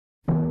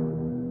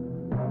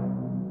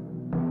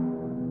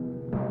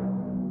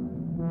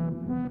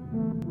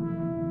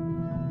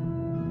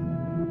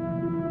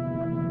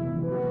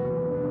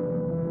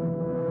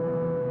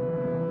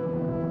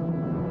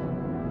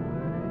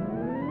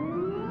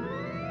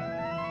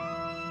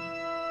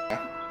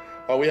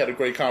Oh, we had a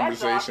great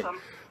conversation. That's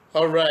awesome.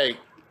 All right.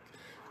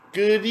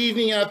 Good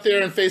evening out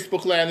there in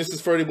Facebook land. This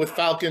is Freddie with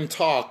Falcon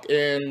Talk,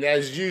 and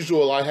as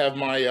usual, I have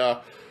my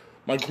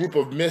group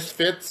of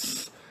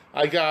misfits.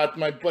 I got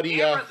my buddy.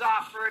 Camera's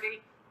off,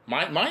 Freddie.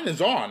 Mine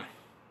is on.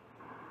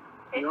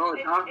 No,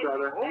 it's on,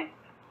 brother.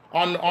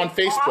 On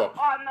Facebook.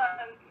 On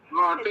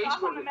It's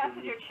off on the Facebook.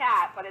 messenger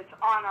chat, but it's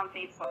on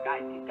Facebook,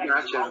 guys. You guys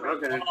Gotcha. can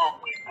already- Okay.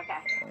 Okay.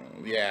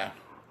 Yeah.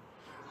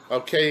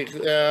 Okay.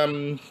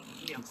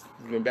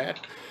 Going back.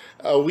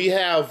 We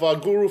have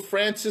Guru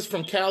Francis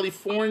from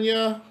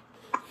California.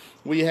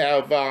 We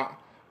have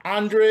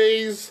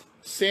Andres,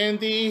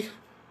 Sandy,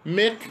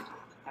 Mick.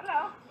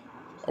 Hello.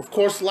 Of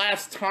course,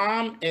 last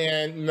Tom,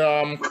 and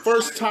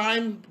first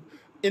time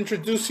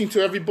introducing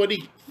to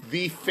everybody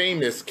the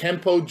famous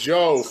Kempo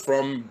Joe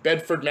from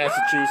Bedford,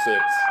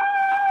 Massachusetts.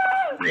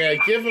 Yeah,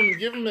 give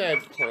him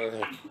that.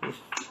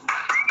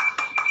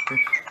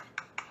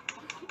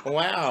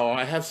 Wow,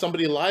 I have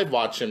somebody live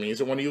watching me. Is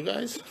it one of you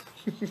guys?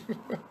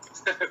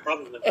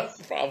 Probably.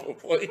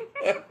 Probably.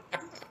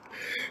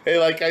 Hey,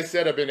 like I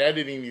said, I've been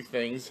editing these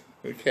things.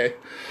 Okay.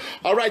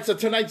 All right, so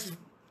tonight's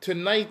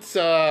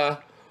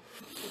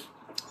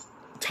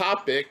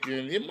topic,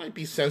 and it might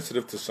be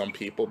sensitive to some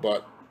people,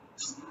 but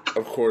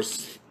of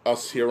course,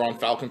 us here on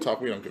Falcon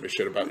Talk, we don't give a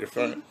shit about your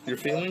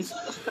feelings.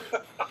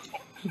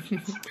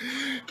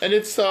 And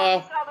it's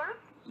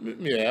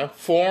yeah,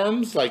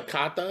 forms like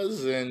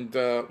katas and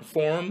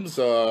forms,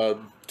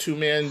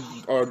 two-man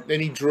or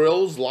any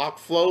drills, lock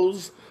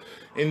flows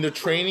in the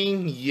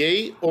training,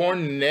 yay or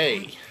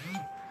nay.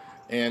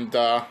 And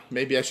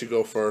maybe I should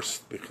go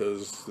first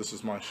because this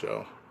is my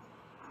show.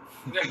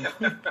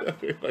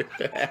 Like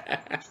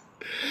that.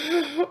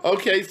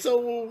 Okay,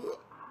 so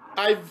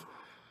I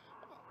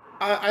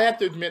have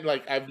to admit,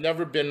 like, I've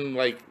never been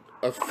like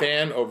a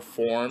fan of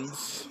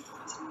forms.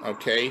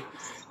 Okay,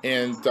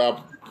 and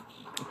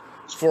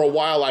for a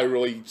while I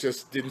really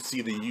just didn't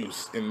see the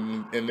use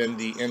and then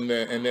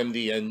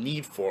the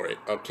need for it.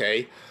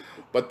 Okay,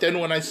 but then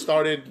when I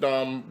started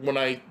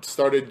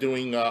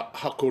doing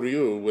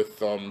Hakuryu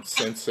with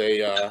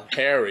Sensei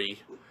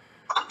Harry,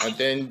 and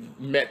then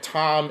met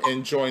Tom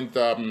and joined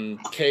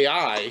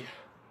KI,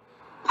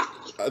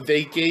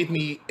 they gave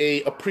me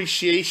a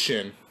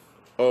appreciation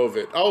of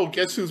it. Oh,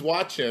 guess who's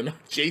watching?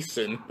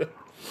 Jason.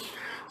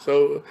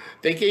 So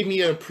they gave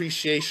me an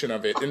appreciation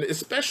of it, and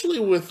especially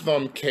with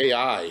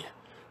KI,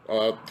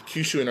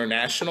 Kyushu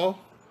International,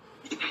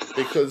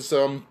 because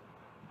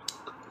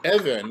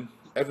Evan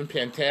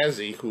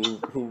Pantazzi,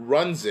 who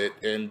runs it,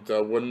 and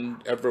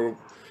whenever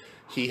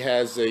he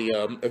has a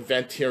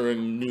event here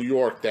in New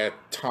York that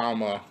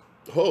Tom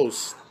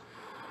hosts,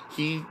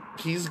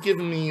 he's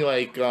given me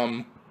like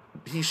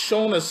he's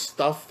shown us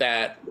stuff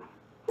that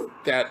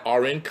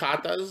are in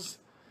katas.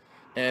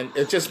 And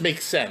it just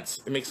makes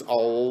sense. It makes a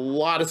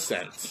lot of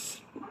sense.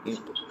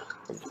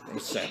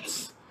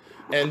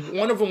 And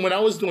one of them, when I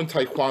was doing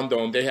Taekwondo,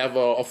 and they have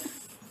a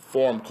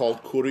form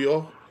called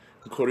Kuryo.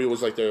 Kuryo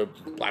was like the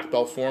black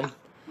belt form.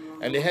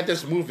 And they had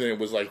this movement, it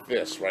was like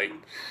this, right?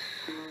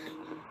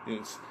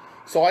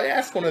 So I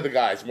asked one of the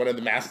guys, one of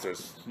the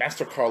masters,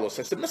 Master Carlos,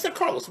 I said, Mr.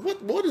 Carlos,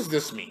 what does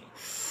this mean?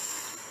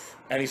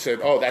 And he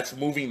said, oh, that's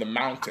moving the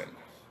mountain.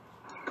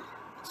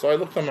 So I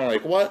looked at him and I'm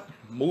like, what?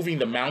 Moving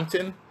the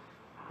mountain?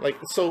 Like,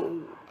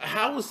 so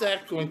how is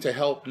that going to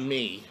help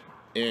me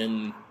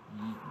in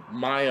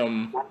my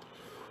in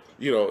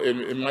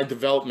my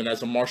development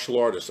as a martial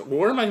artist?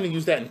 Where am I going to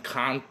use that in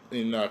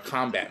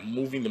combat,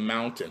 moving the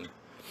mountain?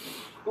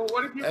 Well,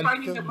 what if you're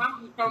fighting the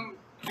mountain from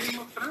Game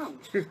of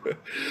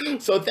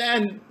Thrones? So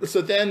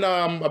then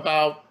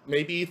about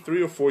maybe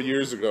 3 or 4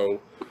 years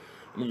ago,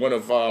 in one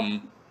of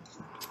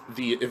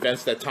the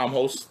events that Tom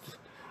hosts,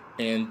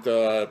 and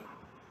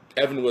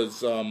Evan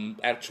was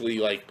actually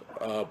like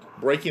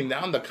breaking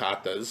down the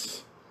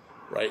katas,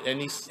 right?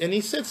 And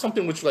he said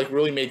something which like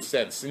really made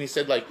sense. And he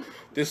said like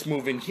this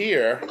move in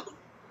here,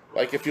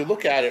 like if you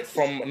look at it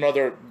from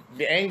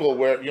the angle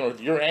where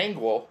your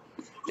angle,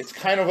 it's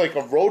kind of like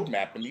a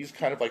roadmap, and these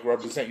kind of like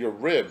represent your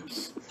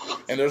ribs.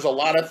 And there's a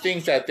lot of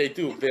things that they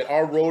do that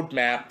are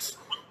roadmaps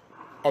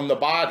on the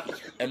body,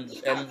 and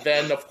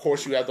then of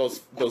course you have those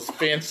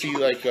fancy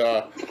like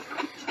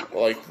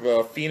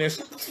the Phoenix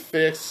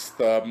fist,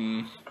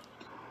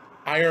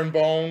 iron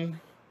bone,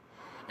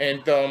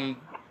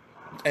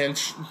 and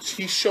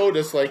he showed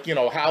us like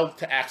how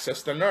to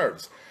access the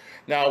nerves.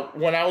 Now,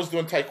 when I was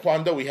doing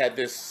Taekwondo, we had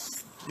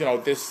this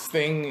this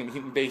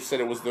thing. They said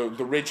it was the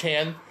ridge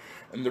hand,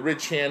 and the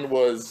ridge hand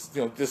was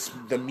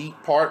the meat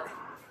part.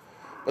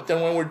 But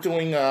then when we're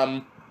doing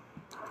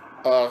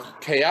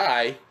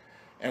KI,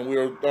 and we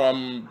were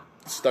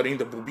studying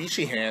the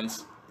Bubishi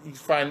hands, you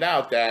find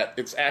out that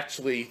it's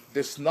actually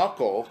this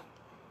knuckle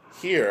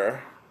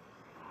here,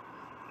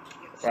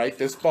 right?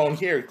 This bone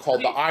here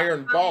called the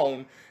iron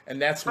bone, and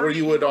that's where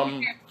you would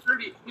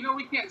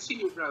we can't see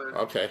you, brother.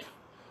 Okay.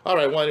 All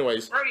right. Well,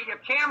 anyways. Bertie, your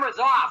camera's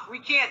off. We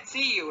can't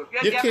see you. If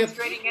you're You can't-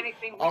 demonstrating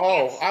anything, we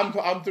can't see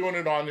I'm doing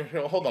it on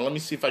here. Hold on. Let me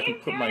see if I can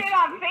He's put doing my. it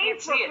on We can't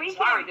see Facebook. it. We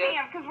Sorry, can't see dude.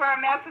 him because we're a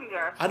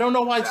messenger. I don't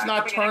know why it's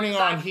not having an turning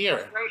on exercise here.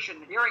 frustration,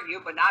 hearing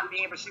you, but not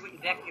being able to see what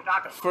you're talking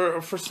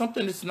about. For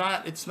something, it's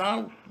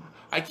not.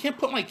 I can't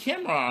put my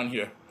camera on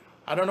here.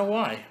 I don't know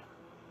why.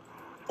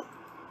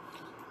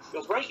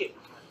 You'll break it.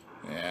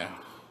 Yeah.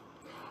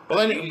 Well,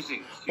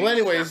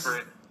 anyways.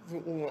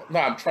 No,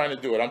 I'm trying to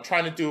do it. I'm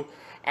trying to do.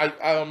 I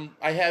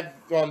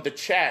have the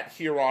chat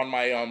here on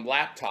my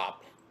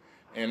laptop,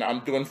 and I'm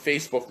doing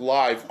Facebook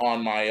Live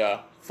on my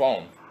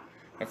phone.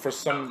 And for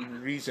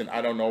some reason,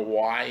 I don't know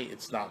why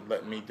it's not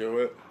letting me do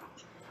it.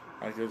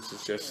 I guess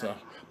it's just.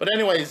 But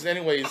anyways,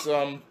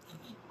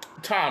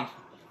 Tom.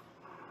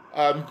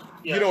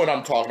 You know what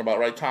I'm talking about,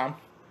 right, Tom?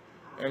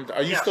 And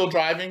are you still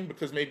driving?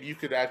 Because maybe you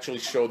could actually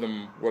show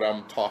them what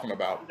I'm talking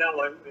about. No,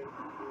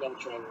 I'm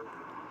trying.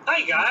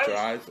 Hi guys.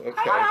 Drive.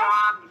 Okay.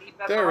 Tom, you need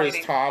better There is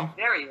lighting. Tom.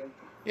 There he is.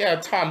 Yeah,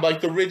 Tom,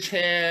 like the ridge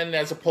hand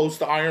as opposed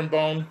to iron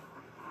bone.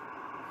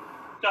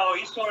 So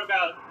he's talking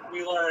about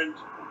we learned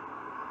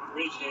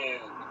ridge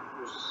hand,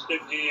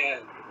 stiff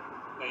hand,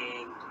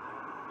 and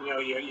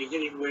you're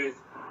hitting with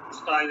the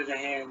side of the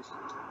hand,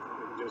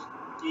 just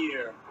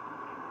here.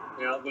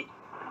 But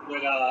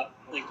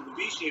like the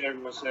Medici and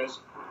everyone says,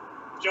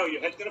 Joe,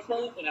 your head's gonna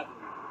fall. And It's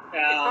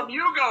from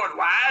you going,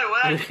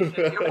 why? You're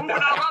moving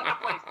all over the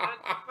place, man.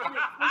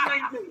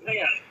 hang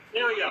on.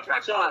 There we go.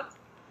 So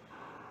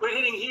we're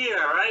hitting here,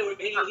 right? We're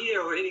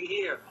hitting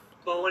here.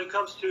 But when it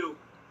comes to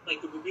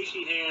like the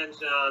Bubishi hands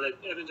that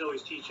Evan's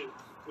always teaching,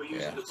 we're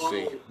using the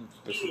bone.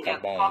 This is Yeah,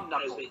 the bone.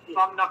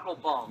 thumb knuckle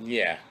bone.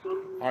 Yeah,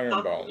 iron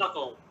Thumb bone.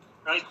 knuckle,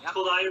 right? It's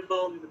called iron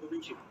bone in the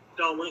Bubishi.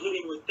 So we're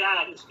hitting with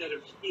that instead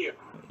of here.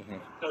 Mm-hmm.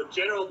 So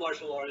general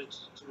martial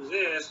arts to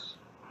this,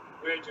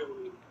 we're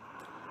doing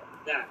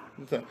that.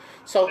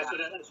 So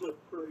That's what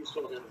Purdy's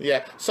talking about.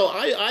 yeah, so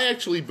I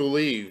actually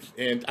believe,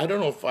 and I don't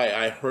know if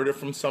I heard it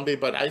from somebody,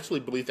 but I actually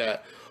believe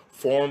that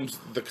forms,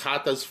 the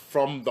katas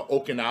from the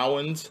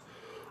Okinawans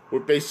were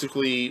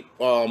basically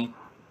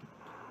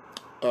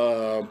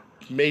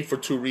made for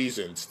two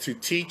reasons: to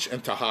teach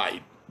and to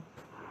hide.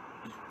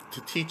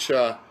 To teach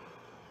the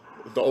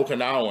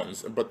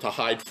Okinawans, but to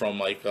hide from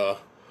like the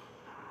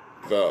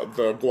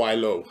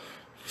Guaylo,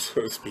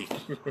 so to speak.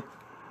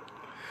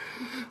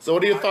 So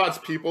what are your thoughts,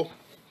 people?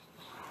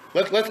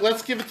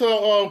 Let's give it to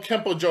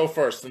Kempo Joe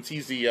first, since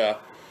he's the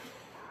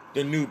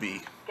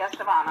newbie.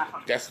 Guest of honor.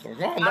 Guest?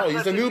 No,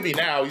 he's a newbie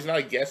now. He's not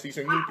a guest. He's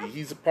a newbie.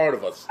 He's a part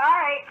of us. All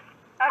right.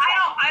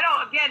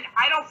 Okay.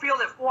 I don't feel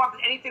that forms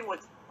anything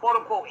was quote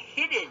unquote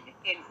hidden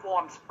in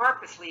forms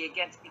purposely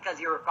against because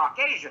you're a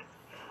Caucasian.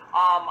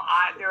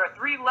 There are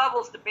three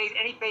levels to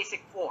any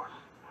basic form.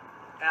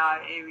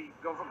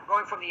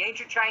 Going from the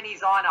ancient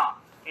Chinese on up,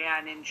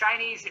 and in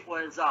Chinese it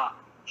was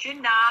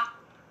Qin Na,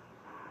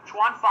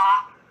 Chuan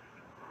Fa,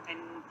 and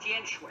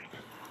Tian Shui,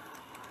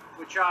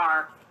 which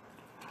are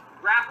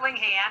grappling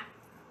hand.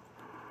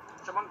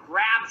 Someone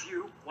grabs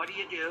you, what do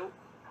you do?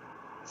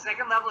 The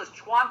second level is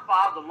Chuan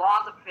Fa, the law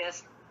of the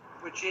fist,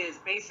 which is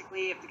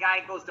basically if the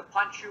guy goes to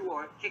punch you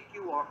or kick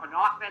you or an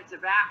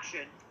offensive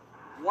action,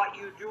 what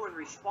you do in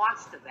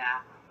response to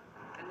that.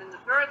 And then the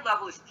third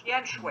level is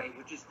Tian Shui,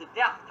 which is the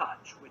death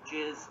touch, which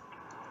is,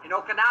 in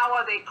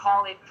Okinawa they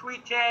call it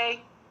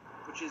Tuite,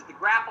 which is the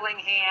grappling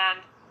hand,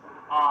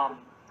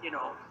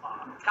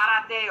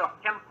 karate or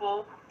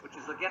kempo, which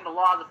is again the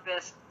law of the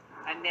fist,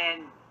 and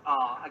then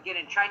again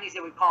in Chinese they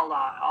would call,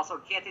 also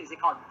in Cantonese they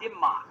call it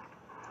dimmak.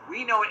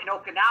 We know it in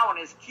Okinawan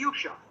as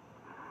kyusha.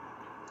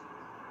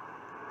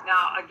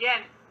 Now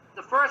again,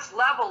 the first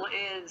level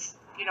is,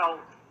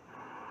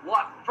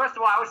 first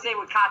of all I would say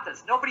with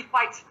katas, nobody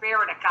fights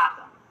fair in a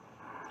kata.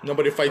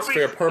 Nobody fights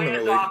fair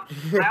permanently.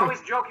 I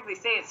always jokingly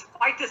say it's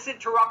fightus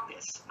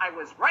interruptus. I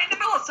was right in the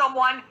middle of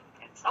someone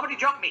and somebody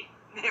jumped me.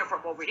 They're from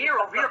over here,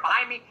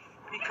 behind me,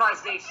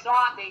 because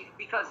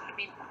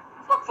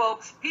look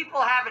folks,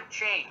 people haven't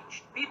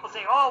changed. People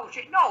say, oh,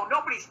 no,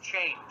 nobody's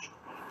changed.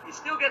 You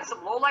still get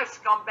some low-life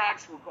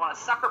scumbags who want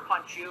to sucker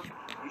punch you.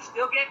 You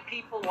still get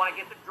people who want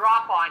to get the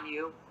drop on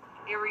you,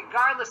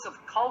 irregardless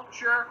of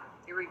culture,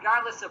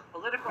 irregardless of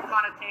political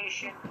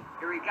connotation,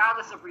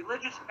 irregardless of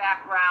religious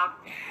background,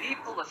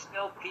 people are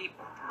still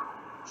people.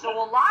 So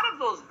a lot of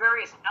those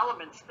various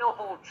elements still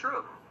hold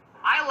true.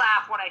 I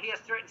laugh when I hear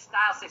certain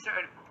styles say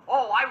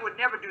I would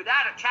never do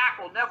that, attack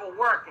will never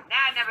work, and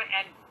that never,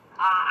 and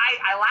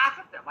I laugh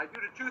at them. I do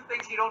the two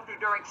things you don't do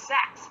during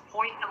sex,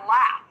 point and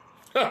laugh.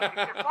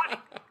 They're funny.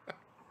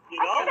 They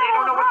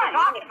don't know what they're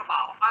talking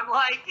about. I'm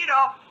like,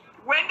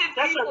 when did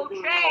people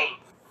change?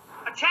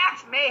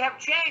 Attacks may have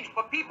changed,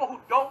 but people who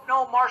don't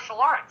know martial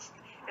arts,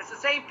 it's the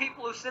same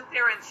people who sit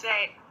there and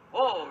say,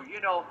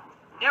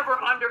 never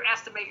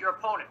underestimate your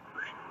opponent.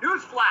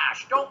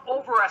 Newsflash, don't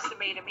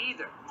overestimate him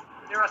either.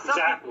 There are some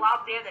people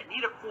out there that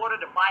need a quarter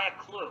to buy a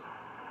clue,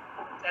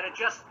 that are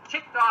just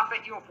ticked off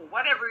at you, and for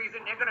whatever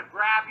reason, they're going to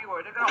grab you,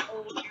 or they're going to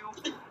hold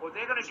you, or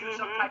they're going to do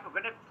some type of,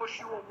 going to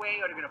push you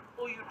away, or they're going to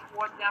pull you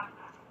toward them.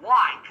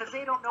 Why? Because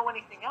they don't know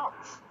anything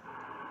else.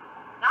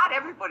 not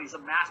everybody's a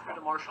master of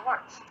the martial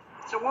arts.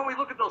 So when we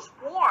look at those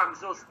forms,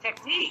 those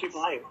techniques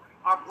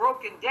are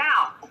broken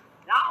down,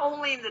 not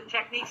only in the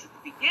techniques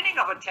at the beginning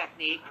of a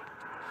technique,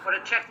 but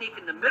a technique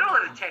in the middle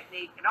of the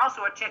technique, and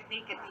also a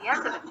technique at the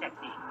end of the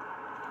technique.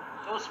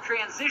 Those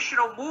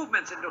transitional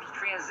movements and those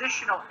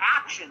transitional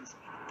actions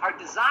are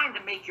designed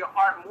to make your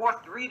art more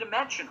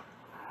three-dimensional.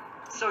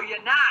 So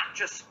you're not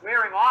just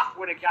squaring off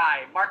with a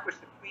guy, Marquis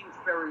the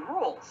Queensberry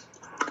rules.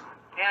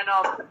 And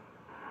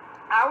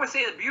I always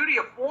say the beauty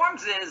of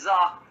forms is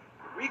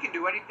we can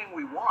do anything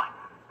we want.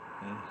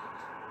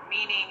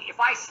 Meaning, if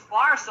I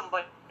spar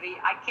somebody,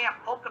 I can't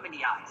poke them in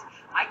the eyes.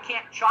 I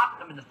can't chop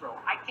them in the throat.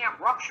 I can't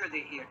rupture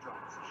their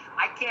eardrums.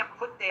 I can't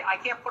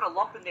put a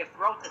lump in their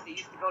throat that they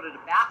used to go to the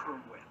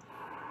bathroom with.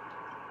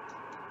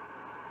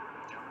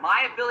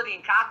 My ability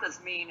in katas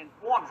and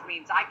forms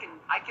means I can,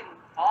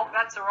 all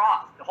bets are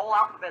off. The whole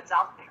alphabet's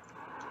out there.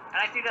 And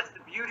I think that's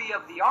the beauty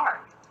of the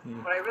art.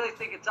 But I really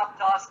think it's up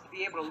to us to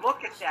be able to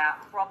look at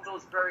that from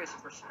those various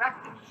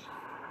perspectives.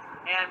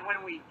 And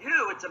when we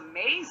do, it's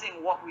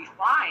amazing what we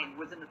find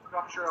within the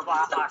structure of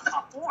our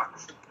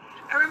forms.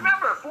 And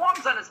remember,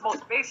 forms on its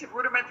most basic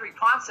rudimentary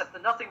concept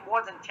are nothing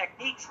more than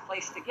techniques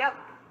placed together.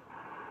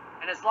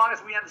 And as long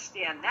as we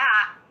understand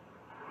that,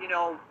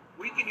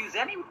 we can use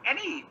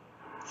any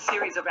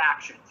series of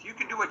actions. You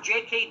can do a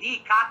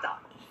JKD kata.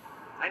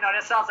 I know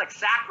that sounds like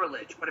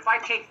sacrilege, but if I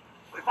take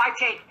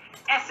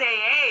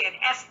SAA and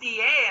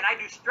SDA and I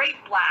do straight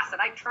blast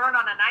and I turn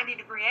on a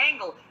 90-degree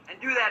angle and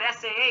do that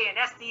SAA and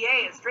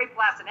SDA and straight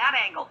blast in that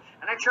angle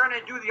and I turn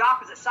and do the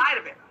opposite side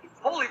of it.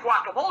 Holy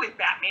guacamole,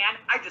 Batman!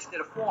 I just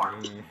did a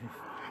form.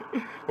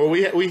 Well,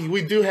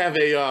 we do have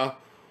a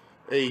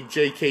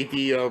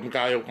JKD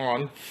guy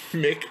on,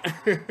 Mick.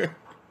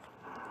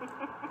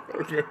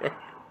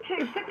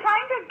 To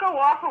kind of go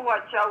off of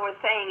what Joe was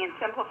saying and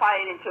simplify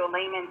it into a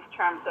layman's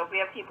term, so if we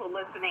have people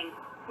listening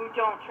who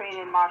don't train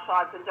in martial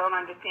arts and don't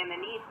understand the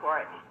need for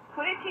it,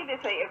 put it to you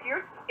this way: if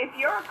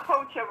you're a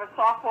coach of a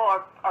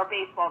softball or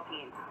baseball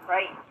team,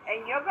 right,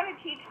 and you're going to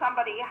teach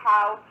somebody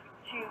how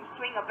to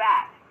swing a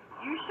bat,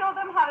 you show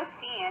them how to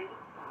stand,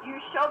 you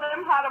show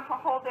them how to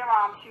hold their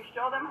arms, you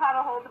show them how to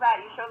hold the bat,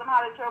 you show them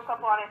how to choke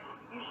up on it,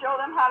 you show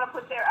them how to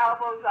put their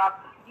elbows up,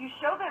 you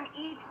show them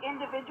each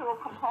individual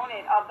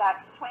component of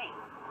that swing.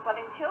 But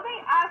until they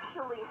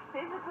actually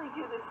physically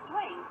do the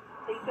swing,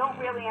 they don't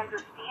really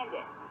understand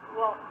it.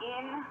 Well,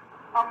 in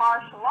a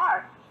martial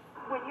art,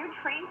 when you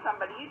train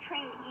somebody, you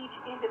train each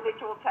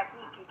individual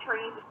technique. You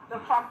train the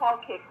front ball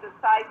kick, the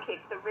side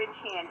kick, the ridge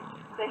hand,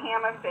 the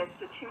hammer fist,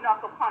 the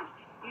two-knuckle punch.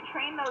 You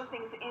train those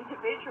things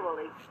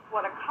individually.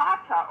 What a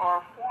kata or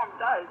a form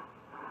does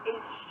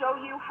is show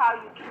you how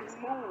you can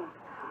move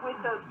with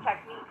those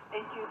techniques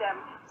and do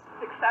them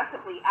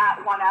successively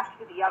at one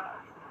after the other.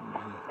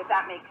 If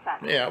that makes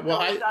sense. Yeah, well,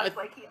 so it does,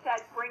 like you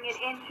said, bring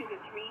it into the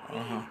 3D.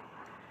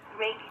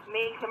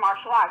 Make the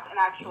martial arts an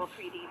actual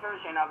 3D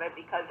version of it,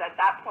 because at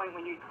that point,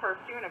 when you're first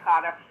doing a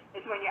kata,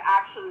 is when you're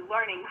actually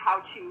learning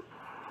how to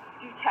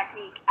do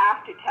technique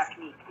after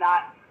technique,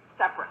 not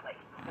separately.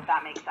 If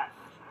that makes sense.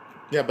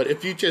 Yeah, but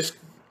if you just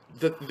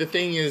the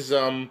thing is,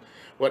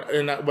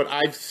 what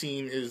I've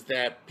seen is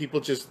that people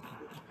just,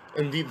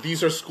 and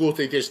these are schools,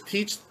 they just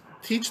teach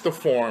the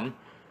form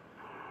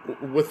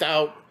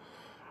without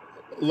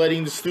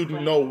letting the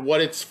student know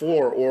what it's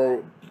for,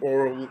 or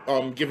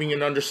giving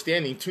an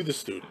understanding to the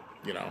student,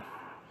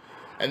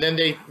 and then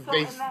they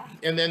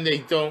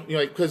don't,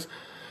 because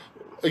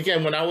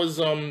again, when I was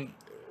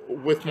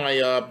with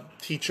my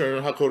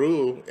teacher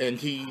Hakoru, and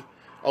he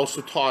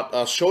also taught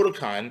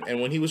Shotokan,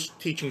 and when he was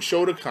teaching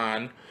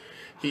Shotokan,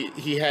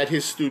 he had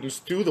his students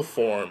do the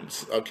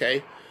forms.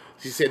 Okay,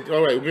 he said,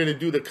 all right, we're going to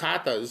do the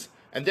katas,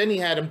 and then he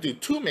had them do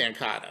two-man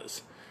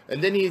katas.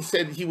 And then he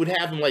said he would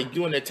have them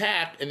do an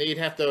attack, and they'd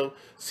have to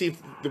see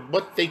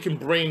what technique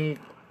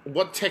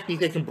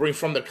they can bring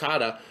from the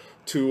kata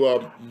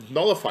to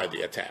nullify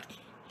the attack.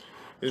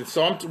 And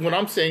so what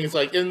I'm saying is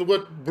and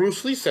what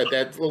Bruce Lee said,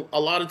 that a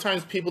lot of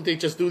times people, they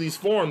just do these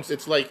forms.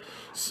 It's like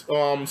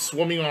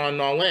swimming on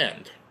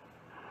land.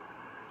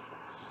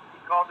 He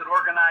called it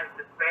organized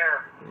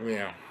despair.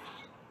 Yeah.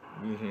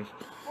 Mm-hmm.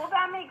 Well,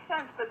 that makes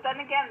sense, but then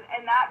again,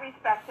 in that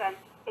respect, then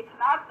it's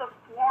not the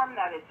form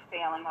that is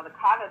failing or the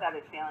kata that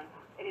is failing.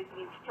 It is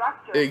the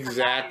instructor.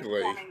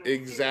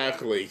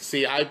 Exactly.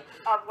 See, of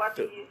what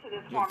the use of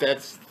this form.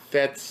 That's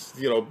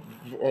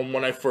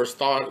when I first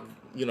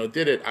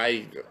did it,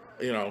 and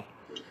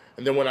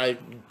then when I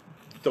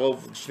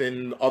dove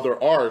in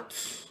other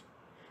arts,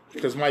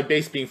 because my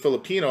base being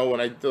Filipino,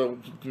 when I dove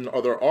in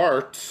other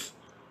arts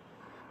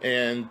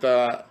and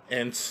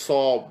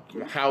saw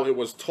how it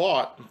was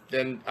taught,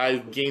 then I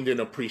gained an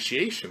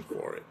appreciation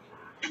for it.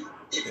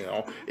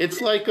 It's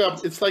like an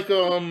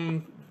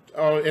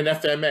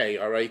FMA,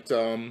 all right?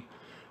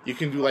 You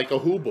can do a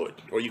hubud,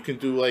 or you can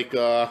do I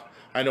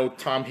know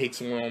Tom hates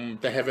the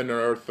Heaven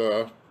and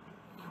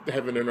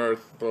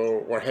Earth,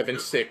 or Heaven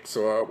 6,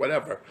 or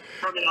whatever.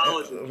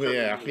 Terminology.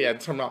 Yeah,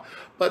 terminology.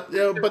 But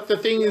the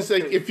thing is,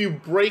 if you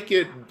break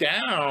it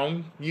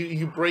down,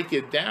 you break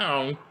it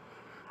down,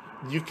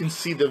 you can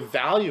see the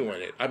value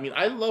in it. I mean,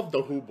 I love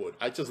the hubud.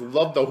 I just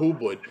love the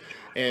hubud.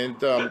 And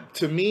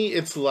to me,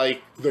 it's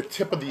like the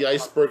tip of the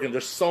iceberg, and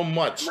there's so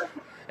much.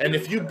 And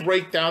if you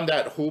break down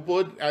that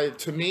hubud,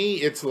 to me,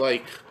 it's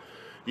like,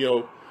 you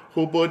know,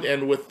 hubud,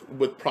 and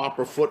with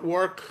proper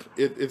footwork,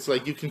 it's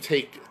like you can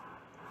take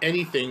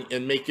anything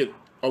and make it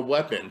a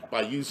weapon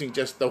by using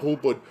just the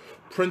hubud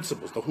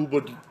principles, the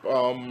hubud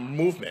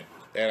movement.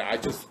 And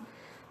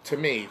to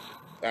me,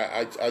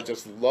 I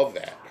just love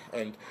that.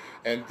 And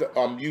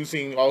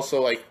using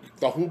also like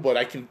the hubud,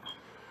 I can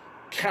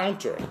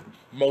counter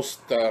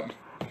most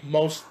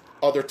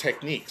other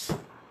techniques,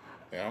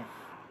 you know,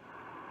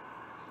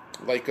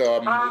 like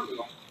can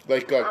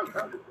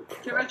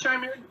I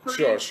chime in?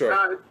 Please?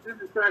 Sure. This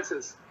is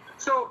Francis.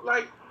 So,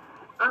 like,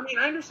 I mean,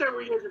 I understand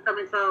where you guys are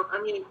coming from. I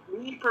mean,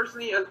 me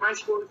personally, as my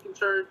school is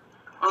concerned,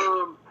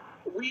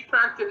 we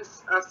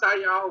practice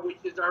sayao, which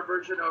is our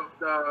version of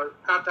the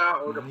kata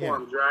or the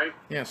forms, right?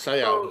 Yeah,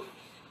 sayao.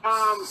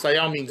 So,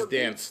 sayao means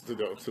dance to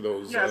those.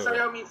 Yeah,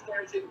 sayao means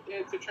dance,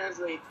 and to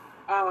translate.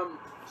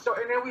 So,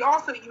 and then we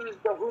also use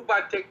the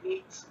hubad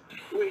techniques,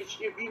 which,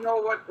 if you know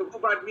what the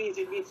hubad means,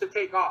 it means to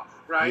take off,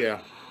 right?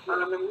 Yeah.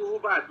 And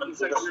hubad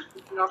means like you're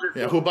taking off your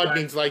clothes, hubad right?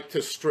 means like to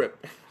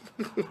strip.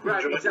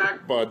 Right,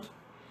 exactly. Bud.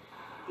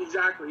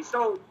 Exactly.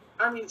 So,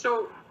 I mean,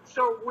 so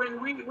when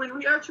we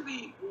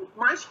actually,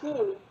 my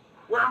school,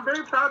 where I'm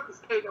very proud to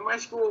say that my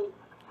school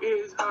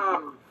is,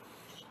 my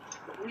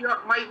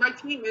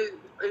team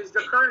is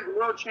the current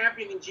world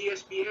champion in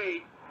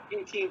GSBA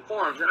in team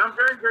forms, and I'm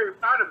very, very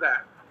proud of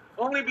that.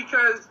 Only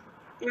because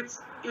I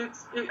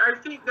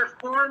think that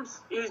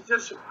forms is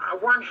just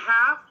one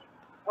half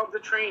of the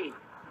training.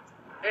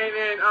 And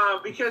then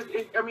because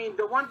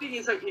the one thing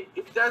is like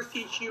it does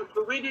teach you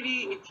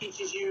fluidity, it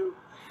teaches you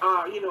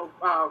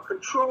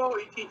control,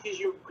 it teaches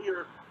you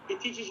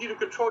to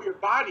control your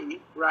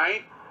body,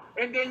 right?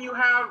 And then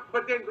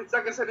but then it's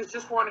like I said, it's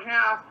just one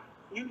half.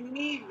 You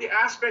need the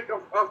aspect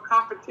of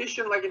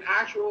competition, like an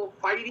actual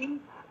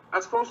fighting,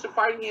 as close to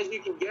fighting as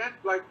you can get,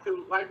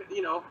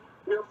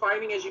 real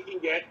fighting as you can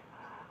get,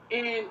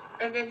 and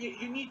then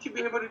you need to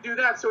be able to do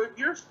that. So if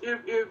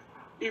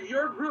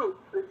your group,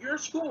 if your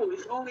school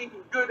is only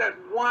good at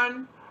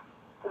one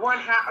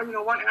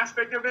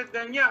aspect of it,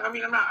 then yeah, I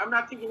mean, I'm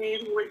not taking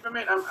anything away from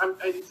it.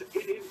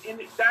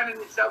 That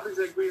in itself is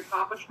a great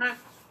accomplishment,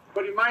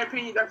 but in my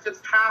opinion, that's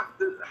just half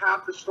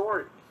the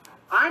story.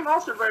 I'm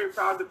also very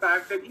proud of the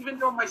fact that even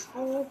though my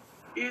school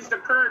is the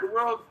current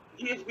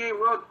GSBA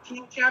World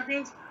Team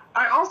Champions,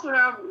 I also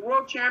have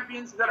world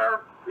champions that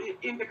are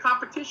in the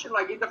competition,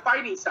 like in the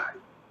fighting side,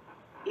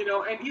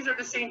 and these are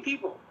the same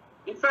people.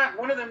 In fact,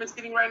 one of them is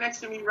sitting right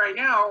next to me right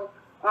now.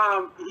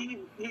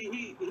 He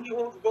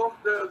holds both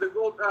the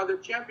gold the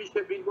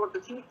championship in both the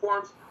team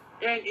forms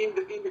and in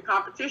the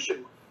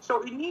competition.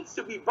 So it needs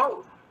to be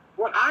both.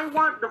 What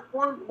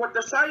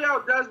the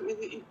sayao does is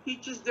it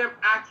teaches them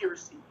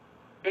accuracy.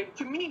 And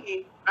to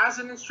me, as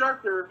an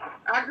instructor,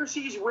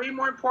 accuracy is way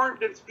more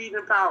important than speed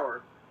and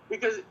power,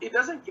 because it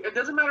doesn't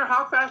matter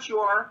how fast you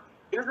are,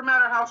 it doesn't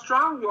matter how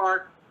strong you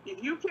are.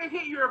 If you can't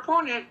hit your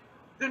opponent,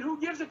 then who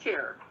gives a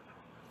care?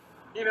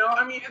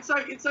 I mean, it's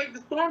like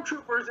the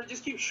stormtroopers that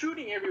just keep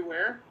shooting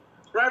everywhere,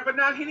 right? But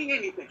not hitting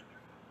anything.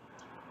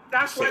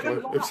 That's why they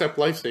lost. Except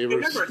lifesavers.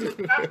 Remember,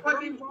 that's why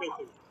they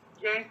lost.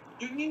 Okay,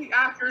 you need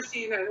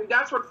accuracy in it, and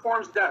that's what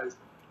forms does.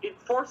 It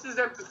forces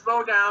them to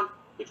slow down.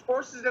 It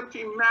forces them to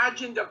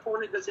imagine the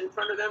opponent that's in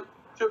front of them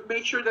to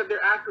make sure that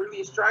they're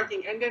accurately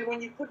striking. And then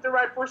when you put the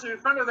right person in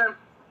front of them,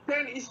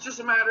 then it's just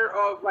a matter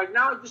of like,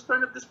 now just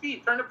turn up the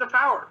speed, turn up the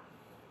power,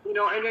 and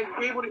then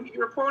be able to hit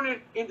your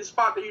opponent in the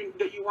spot that you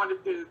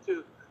wanted to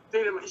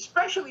hit them,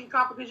 especially in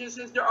competition,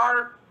 since there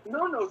are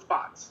no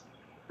spots,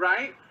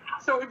 right?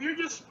 So if you're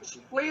just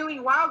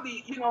flailing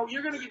wildly,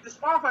 you're going to get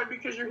disqualified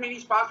because you're hitting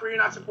spots where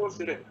you're not supposed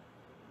to hit.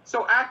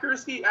 So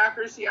accuracy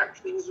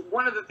actually is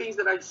one of the things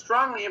that I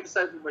strongly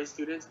emphasize with my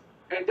students,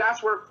 and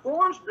that's where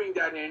forms bring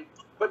that in.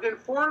 But then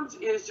forms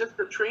is just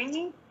the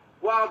training,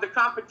 while the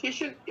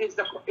competition is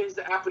the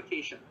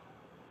application.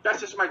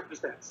 That's just my 2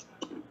 cents.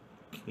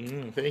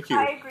 Thank you.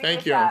 I agree Thank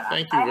with you. that.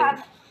 Thank you.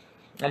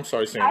 I'm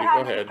sorry, Sandy.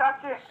 Go ahead.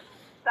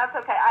 That's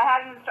okay. I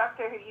had an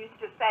instructor who used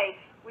to say,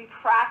 we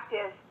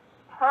practice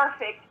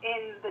perfect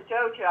in the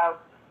dojo,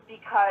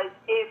 because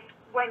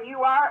when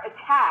you are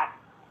attacked,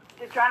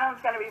 the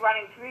adrenaline's going to be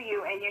running through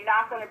you, and you're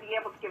not going to be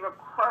able to give a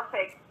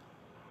perfect,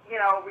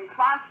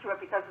 response to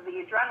it because of the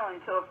adrenaline.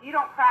 So if you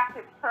don't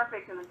practice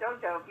perfect in the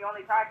dojo, if you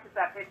only practice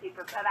at 50%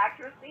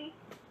 accuracy,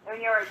 and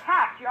when you're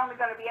attacked, you're only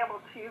going to be able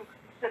to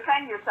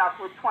defend yourself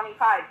with 10%.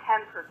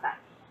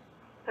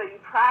 So you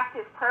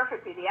practice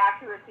perfectly. The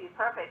accuracy is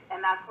perfect,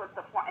 and that's what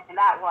and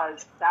that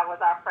was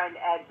our friend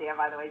Ed there,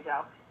 by the way,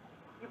 Joe.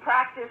 You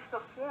practice the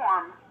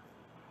form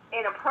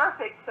in a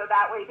perfect, so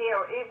that way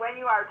when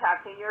you are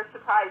attacked and you're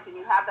surprised and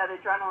you have that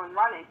adrenaline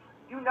running,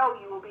 you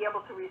will be able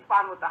to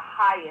respond with the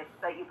highest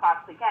that you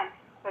possibly can,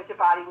 because your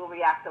body will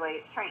react the way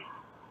it's trained.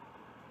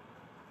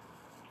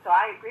 So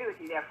I agree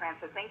with you there,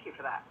 Francis. Thank you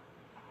for that.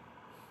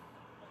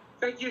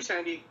 Thank you,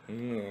 Sandy.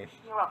 You're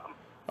welcome.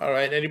 All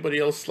right. Anybody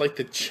else like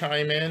to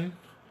chime in?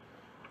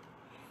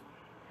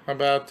 How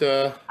about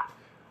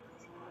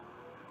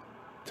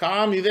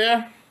Tom? You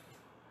there?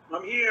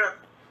 I'm here.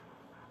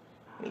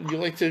 You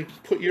like to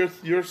put your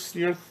 2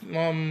 cents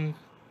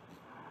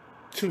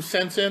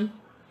in?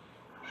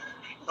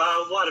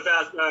 What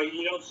about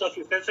you don't stuff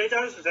your sensei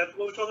does? Is that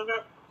what we're talking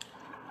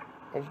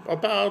about?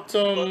 About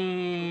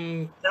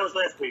That was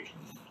last week.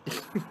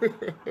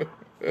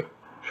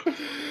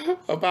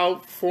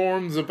 about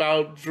forms,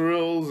 about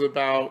drills,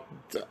 about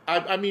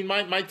I mean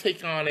my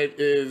take on it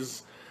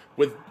is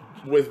with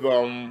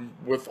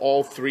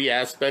all 3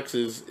 aspects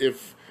is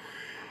if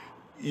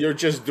you're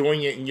just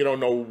doing it and you don't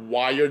know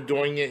why you're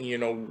doing it and you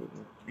don't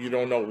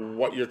know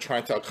what you're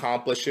trying to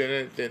accomplish in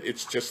it, then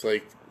it's just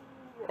like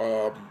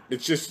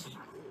it's just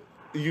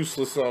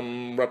useless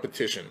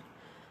repetition.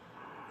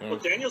 Well,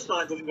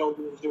 Danielson didn't know what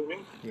he was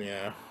doing.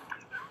 Yeah.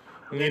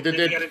 And Neither then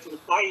he did. got into the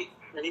fight,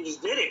 and he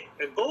just did it,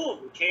 and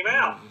boom, it came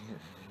out.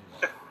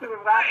 He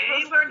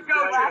learned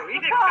Goju. He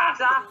did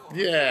kata.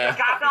 Yeah.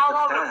 Kata all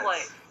over the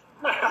place.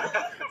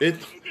 It.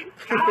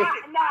 No.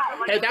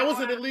 Hey, that was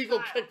an illegal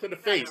kick to the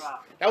face.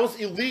 That was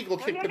illegal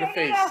kick to the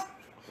face.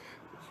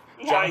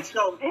 Right,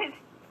 so His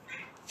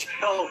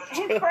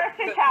first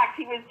attack,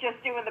 he was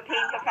just doing the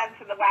paint defense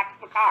and the wax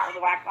the car, the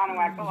wax on and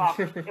wax off.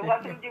 It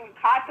wasn't doing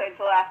kata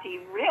until after he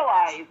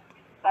realized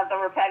that the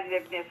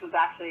repetitiveness was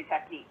actually a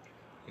technique.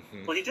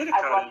 well, he did it.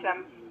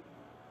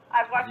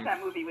 I've watched that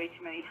movie way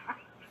too many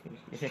times.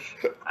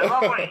 I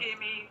love what he, I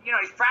mean,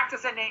 he's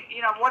practicing,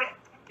 he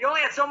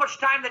only had so much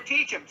time to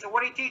teach him. So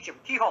what did he teach him?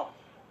 Kihon.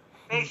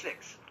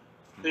 Basics.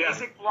 Yeah.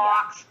 Basic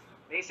blocks,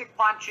 basic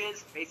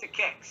punches, basic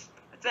kicks.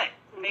 That's it.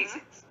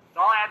 Basics. That's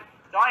all I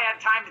had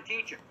time to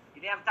teach him. He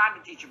didn't have time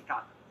to teach him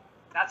kata.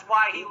 That's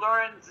why he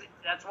learns.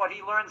 That's what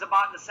he learns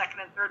about in the 2nd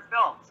and 3rd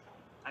films.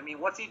 I mean,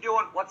 what's he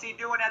doing? What's he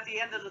doing at the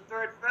end of the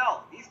 3rd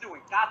film? He's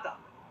doing kata.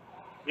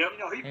 Yep.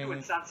 He's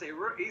doing sensei.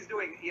 He's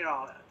doing,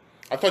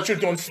 I thought you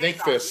were doing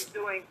snake fist. He's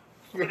doing,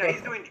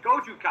 he's doing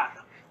Goju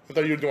kata. I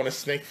thought you were doing a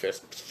snake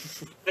fist.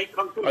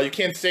 Oh, you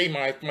can't say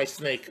my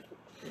snake.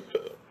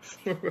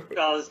 You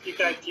guys,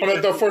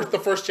 the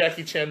first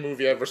Jackie Chan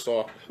movie I ever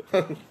saw.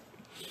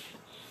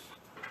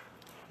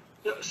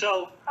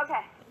 So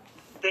Okay.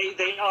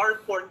 they are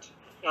important.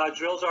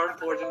 Drills are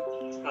important.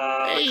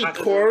 Hey, concepts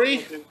are Corey.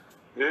 important.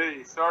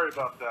 Hey, sorry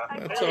about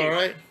that. That's all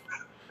right.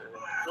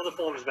 Another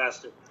forms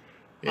master.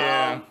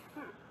 Yeah.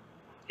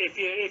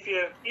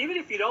 Even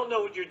if you don't know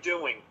what you're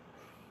doing,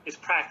 it's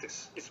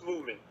practice, it's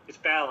movement, it's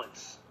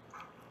balance.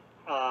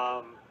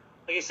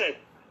 Like I said,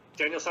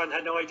 Danielson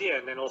had no idea,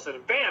 and then all of a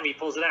sudden, bam, he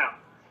pulls it out.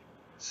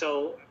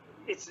 So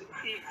it's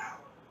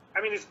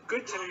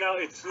good to know.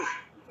 It's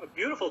a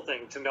beautiful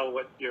thing to know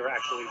what you're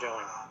actually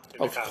doing.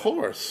 Of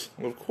course.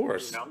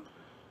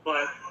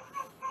 But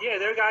yeah,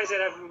 there are guys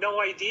that have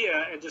no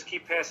idea and just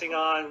keep passing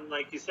on,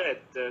 like you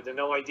said, the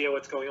no idea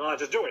what's going on.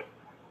 Just do it,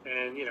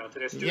 and to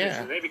their students,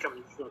 and they become an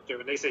instructor,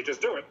 and they say,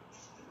 just do it.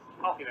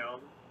 Oh.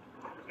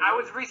 I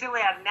was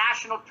recently at a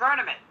national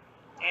tournament,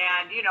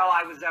 and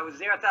I was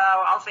there at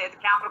the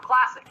Capital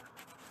Classic,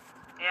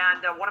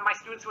 and one of my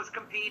students was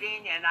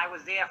competing, and I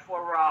was there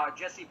for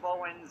Jesse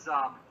Bowen's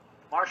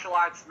martial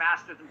arts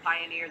masters and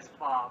pioneers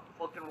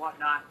book and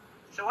whatnot.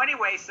 So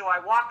anyway, I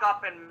walk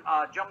up and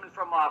jumping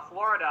from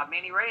Florida,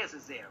 Manny Reyes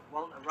is there.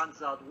 Runs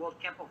the World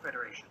Kempo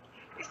Federation.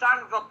 He's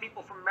talking to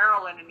people from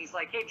Maryland, and he's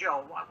like, "Hey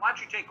Joe, why don't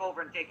you take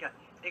over and they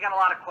got a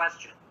lot of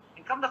questions."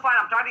 And come to find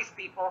out, I'm talking to these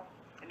people,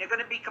 and they're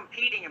going to be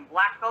competing in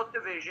black belt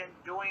division,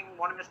 doing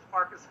one of Mr.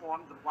 Parker's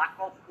forms, the black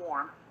belt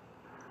form,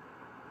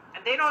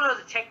 and they don't know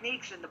the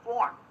techniques in the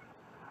form.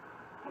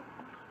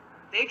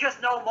 They just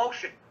know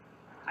motion.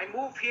 I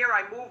move here,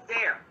 I move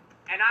there.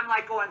 And I'm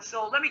like going,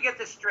 so let me get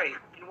this straight.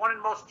 In one of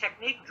the most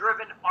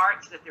technique-driven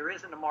arts that there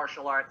is in the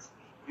martial arts,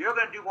 you're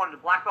going to do one of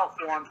the black belt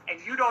forms, and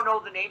you don't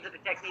know the names of the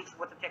techniques and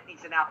what the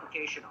techniques in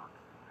application are.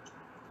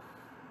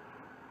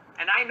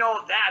 And I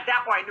know that, at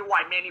that point I knew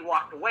why Manny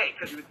walked away,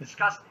 because he was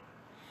disgusted.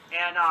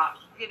 And,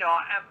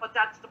 but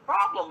that's the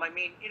problem. I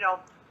mean,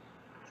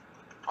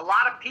 a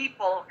lot of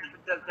people,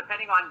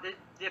 depending on the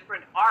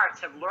different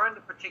arts, have learned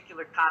the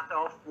particular kata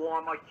or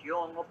form or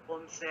kyung or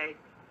bunsei,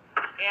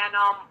 and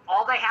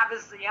all they have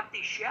is the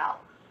empty shell.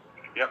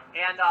 Yep.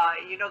 And,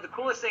 the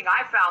coolest thing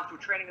I found through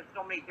training in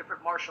so many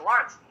different martial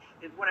arts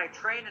is when I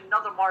train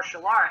another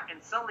martial art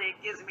and suddenly it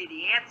gives me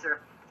the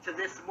answer to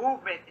this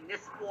movement in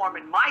this form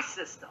in my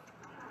system.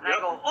 And I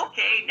go,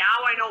 okay,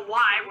 now I know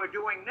why we're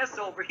doing this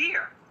over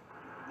here.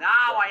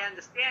 Now I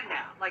understand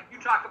now. Like you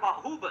talk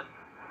about hubud.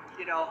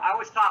 I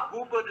always taught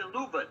hubud and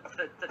lubud,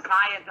 to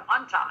tie and to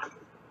untie.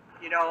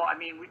 We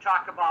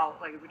talk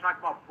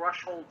about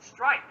brush, hold,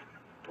 strike.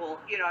 Well,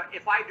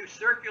 if I do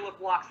circular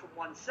blocks from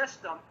one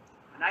system,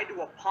 and I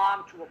do a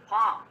palm to a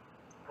palm,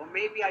 or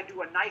maybe I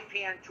do a knife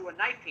hand to a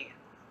knife hand,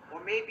 or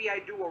maybe I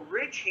do a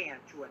ridge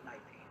hand to a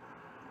knife hand.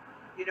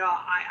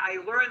 I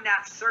learned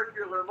that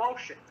circular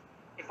motion.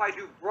 If I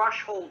do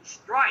brush, hold,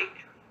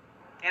 strike,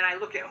 and I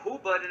look at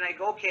hubud and I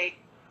go, okay,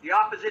 the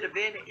opposite of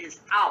in is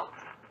out.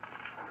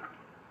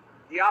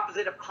 The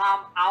opposite of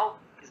palm out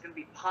is going to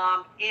be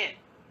palm in.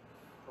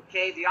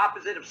 Okay, the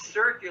opposite of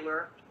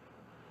circular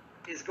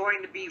is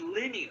going to be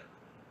linear.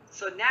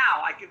 So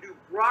now I can do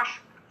brush,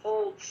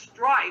 hold,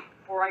 stripe,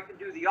 or I can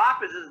do the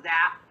opposite of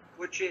that,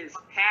 which is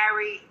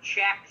parry,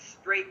 check,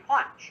 straight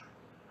punch.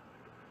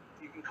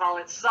 You can call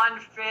it sun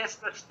fist,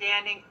 a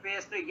standing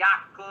fist, a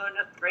yakun,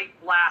 a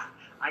straight blast.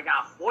 I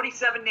got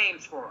 47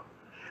 names for them.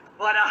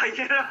 But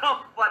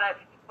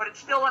but it's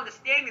still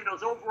understanding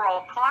those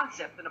overall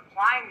concepts and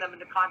applying them in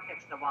the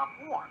context of our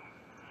form,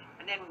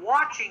 and then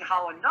watching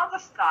how another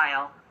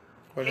style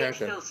takes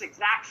those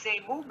exact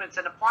same movements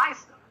and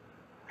applies them.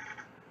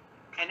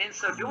 And in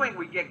so doing,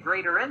 we get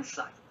greater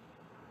insight.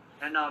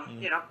 And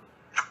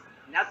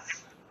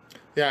that's.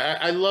 Yeah,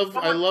 I love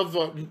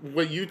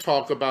what you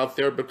talk about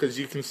there, because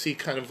you can see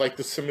kind of like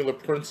the similar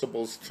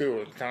principles too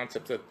and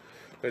concepts that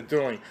they're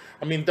doing.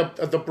 I mean,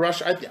 the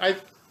brush. I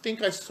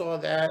think I saw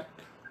that.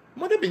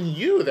 Might have been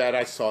you that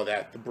I saw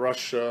that, the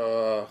brush.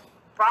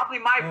 Probably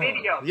my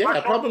video. Yeah,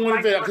 probably one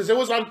of it, because it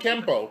was on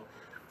Kempo. It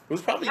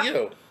was probably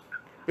you.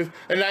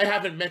 And I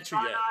haven't met you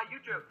yet.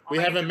 YouTube. We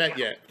haven't met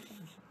yet.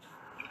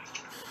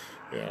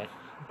 Yeah.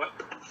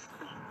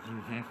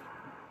 Mm-hmm.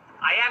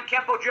 I am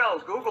Kempo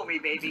Joe. Google me,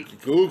 baby.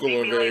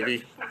 Google her,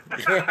 baby.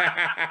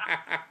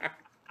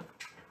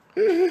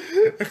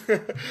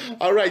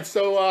 All right,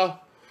 so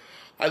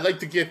I'd like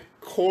to get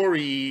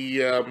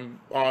Corey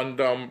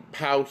on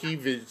how he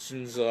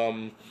visions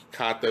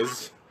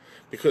katas,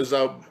 because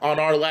on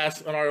our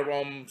last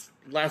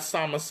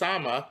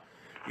Sama,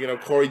 you know,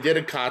 Corey did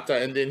a kata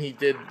and then he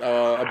did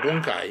a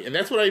bunkai, and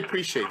that's what I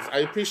appreciate. I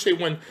appreciate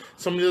when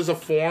somebody does a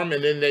form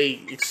and then they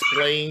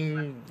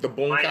explain the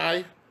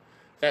bunkai.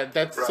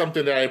 That's right.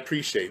 Something that I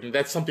appreciate, and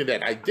that's something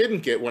that I didn't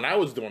get when I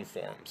was doing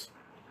forms.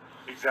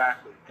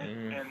 Exactly,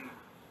 and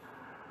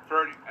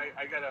Freddie,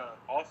 I gotta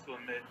also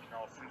admit, you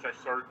know, since I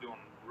started doing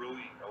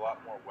really a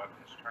lot more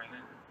weapons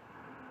training,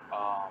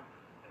 a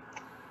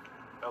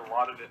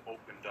lot of it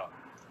opened up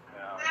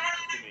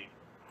to me,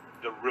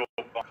 the real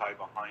bunkai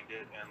behind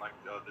it, and like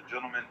the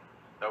gentleman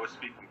that was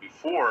speaking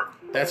before.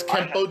 That's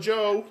Kempo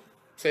Joe.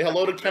 Say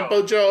hello to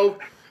Kempo Joe.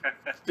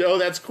 Joe,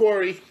 that's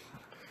Corey.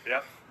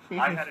 Yep,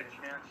 I had a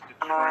chance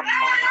to train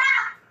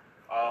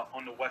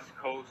on the West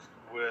Coast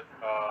with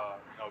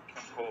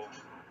Kempo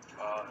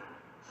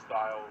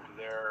style over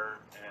there,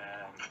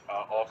 and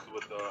also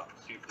with the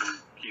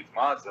Sifu Keith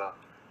Mazza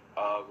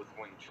with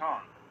Wing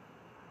Chun.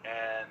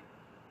 And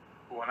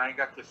when I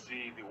got to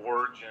see the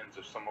origins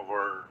of some of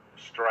our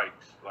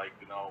strikes, like,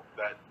 you know,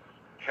 that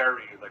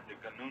parry, like the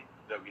ganun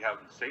that we have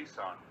in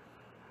Seisan,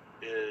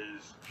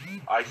 is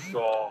I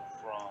saw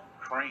from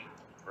Crane,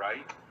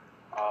 right?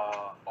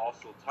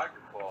 Also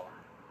Tiger Claw,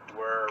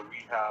 where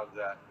we have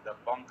that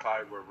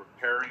bunkai where we're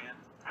parrying,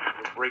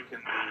 we're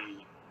breaking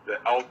the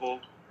elbow,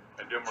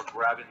 and then we're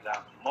grabbing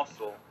that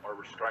muscle, or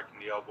we're striking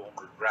the elbow, and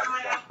we're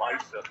grabbing that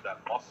bicep, that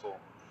muscle,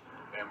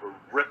 and we're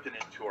ripping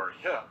it to our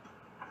hip.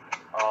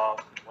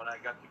 When I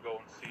got to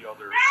go and see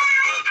other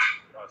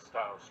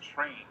styles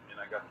train, and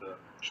I got to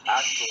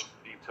ask those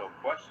detailed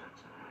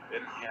questions,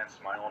 it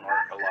enhanced my own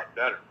art a lot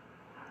better.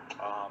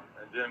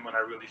 And then when I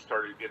really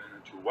started getting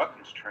into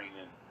weapons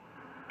training,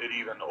 it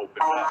even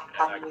opened up,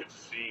 and I could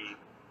see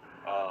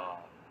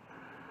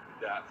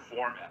that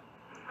format.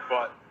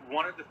 But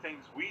one of the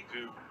things we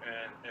do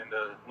in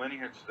the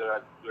lineage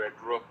that I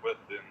grew up with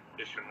in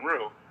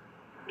Ishinryu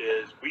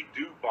is we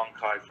do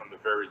bunkai from the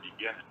very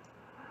beginning.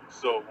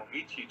 So when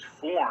we teach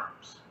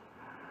forms,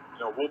 you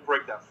know, we'll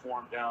break that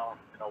form down.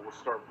 You know, we'll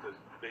start with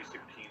the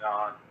basic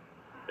pinan,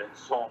 and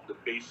so on, the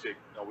basic,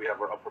 you know, we have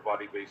our upper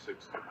body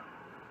basics,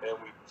 and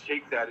we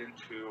take that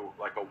into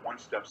like a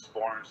one-step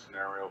sparring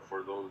scenario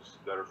for those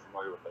that are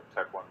familiar with like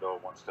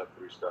Taekwondo, one-step,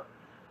 three-step,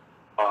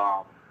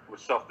 with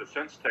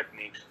self-defense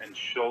techniques, and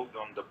show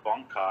them the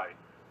bunkai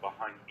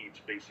behind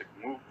each basic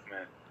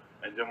movement.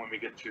 And then when we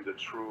get to the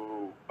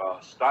true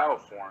style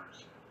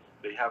forms,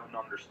 they have an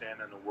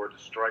understanding of where the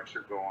strikes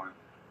are going,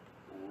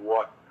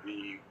 what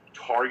the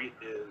target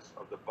is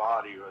of the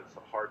body, whether it's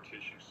a hard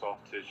tissue,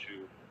 soft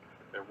tissue,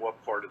 and what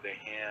part of the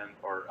hand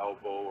or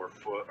elbow or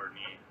foot or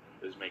knee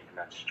is making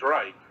that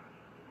strike.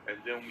 And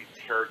then we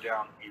tear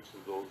down each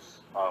of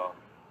those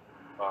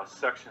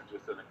sections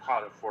within a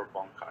kata for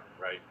bunkai,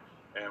 right?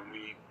 And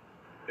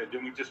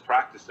then we just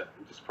practice that.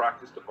 We just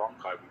practice the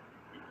bunkai.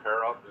 We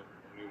pair up, and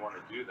we want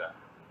to do that.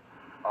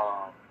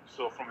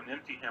 So from an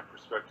empty hand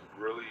perspective,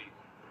 really,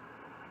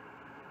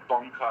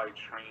 bunkai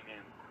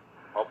training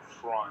up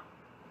front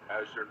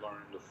as you're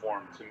learning the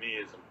form, to me,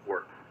 is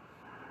important.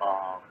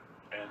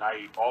 And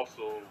I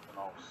also, you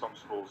know, some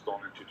schools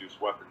don't introduce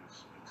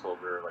weapons until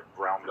they're like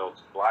brown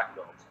belts, black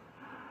belts.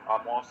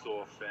 I'm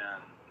also a fan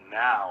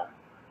now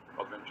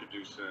of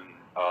introducing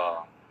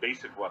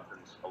basic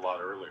weapons a lot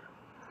earlier.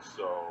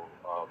 So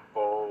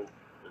bow,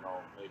 you know,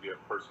 maybe a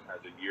person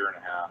has a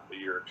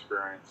year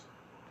experience,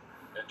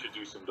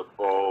 introduce them to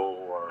bow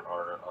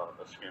or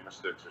a scheme of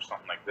sticks or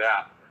something like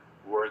that,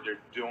 where they're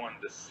doing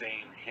the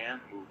same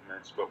hand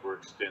movements, but we're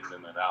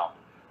extending it out.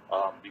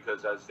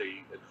 Because as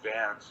they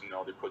advance, you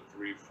know, they put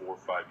 3, 4,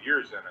 5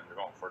 years in, and they're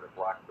going for the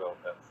black belt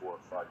at 4 or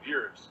 5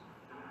 years.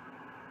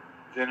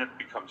 then it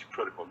becomes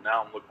critical.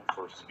 Now I'm looking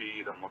for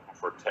speed. I'm looking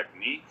for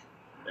technique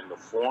in the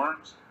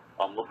forms.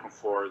 I'm looking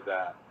for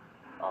that,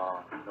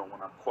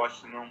 when I'm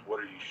questioning them, what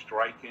are you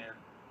striking?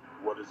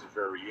 What is the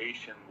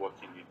variation? What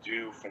can you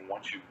do from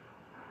once you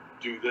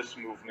do this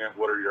movement?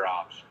 What are your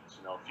options?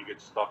 If you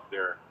get stuck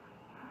there,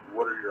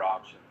 what are your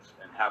options?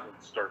 And have them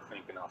start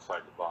thinking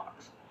outside the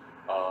box.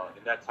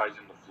 And that ties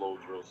into flow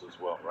drills as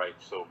well, right?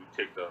 So we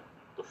take the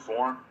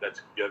form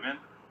that's given,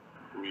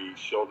 we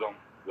show them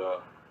the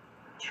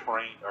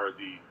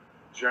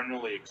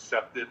generally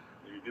accepted,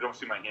 you don't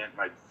see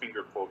my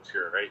finger quotes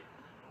here, right?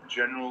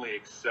 Generally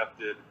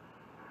accepted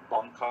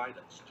bunkai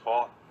that's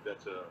taught,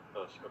 that's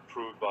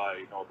approved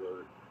by,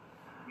 the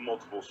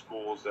multiple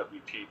schools that we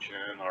teach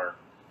in our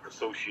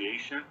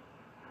association.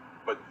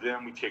 But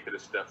then we take it a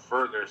step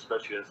further,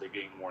 especially as they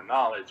gain more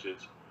knowledge,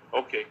 is,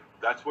 okay,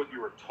 that's what you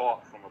were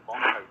taught from a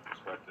bunkai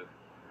perspective,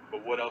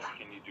 but what else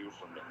can you do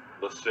from there?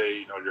 Let's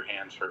say, your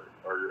hands hurt,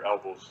 or your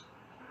elbows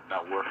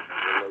not working,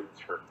 or your legs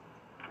hurt.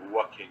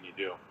 What can you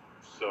do?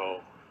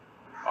 So,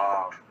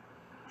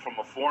 from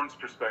a forms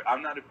perspective,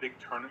 I'm not a big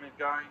tournament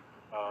guy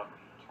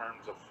in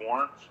terms of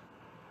forms,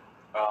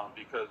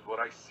 because what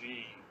I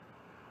see,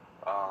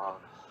 I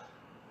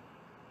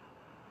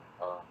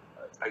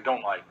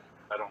don't like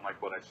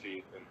what I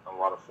see in a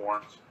lot of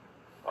forms,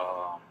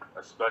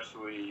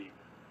 especially,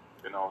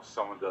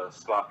 some of the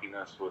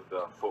sloppiness with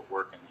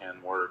footwork and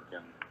handwork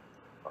and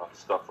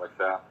stuff like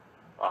that.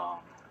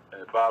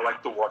 But I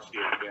like to watch the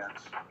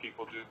advanced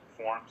people do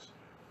forms.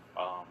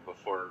 But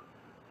for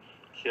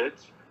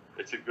kids,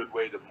 it's a good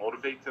way to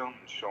motivate them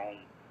and show them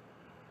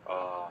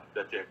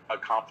that their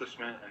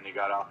accomplishment, and they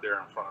got out there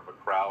in front of a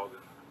crowd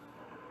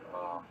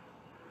and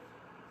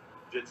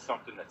did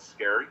something that's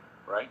scary,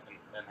 right?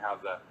 And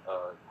have that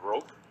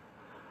growth.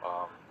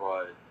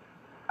 But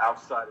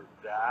outside of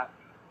that,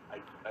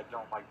 I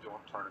don't like doing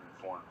tournament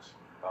forms.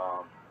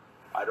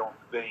 I don't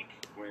think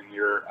when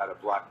you're at a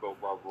black belt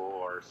level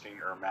or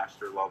senior or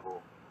master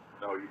level,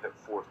 you hit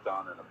fourth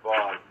dan and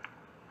above,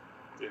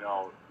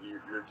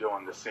 you're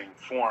doing the same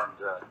form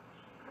that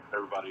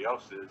everybody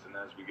else is. And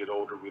as we get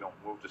older, we don't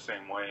move the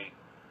same way,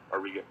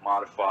 or we get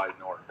modified,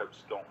 and our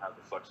hips don't have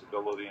the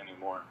flexibility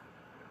anymore,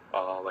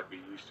 like we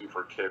used to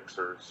for kicks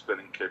or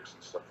spinning kicks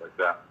and stuff like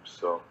that.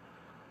 So,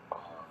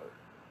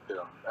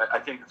 I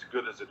think it's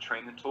good as a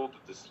training tool to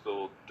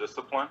distill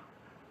discipline.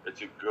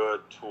 It's a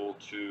good tool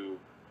to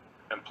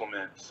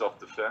implement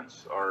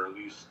self-defense, or at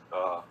least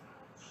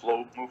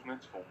flow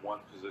movements from one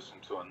position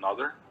to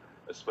another.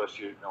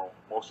 Especially,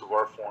 most of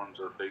our forms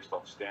are based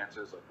off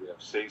stances. Like we have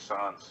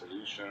Seisan,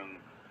 Seiyushin,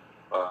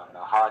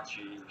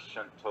 Nahachi,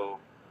 Shinto,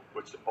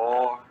 which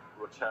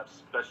have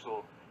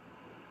specialty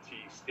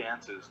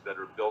stances that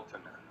are built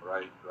in there,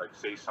 right? Like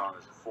Seisan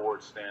is a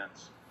forward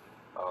stance.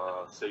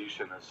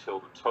 Seiyushin is heel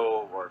to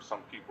toe, or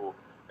some people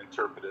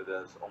interpret it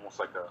as almost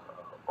like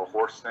a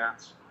horse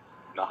stance.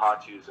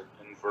 Nahachi is an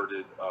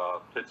inverted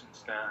pigeon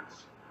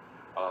stance.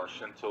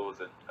 Shinto is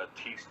a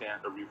T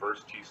stance, a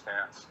reverse T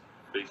stance,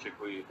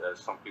 basically, as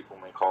some people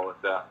may call it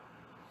that.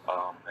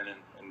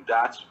 And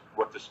that's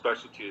what the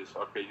specialty is.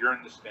 Okay, you're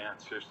in the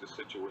stance, here's the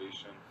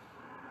situation,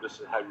 this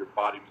is how your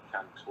body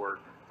mechanics work.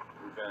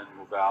 Move in,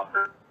 move out,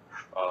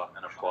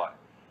 and apply.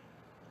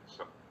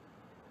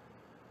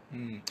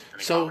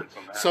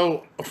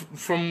 So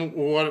from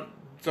what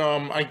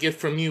I get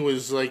from you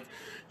is, like,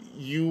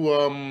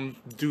 you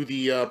do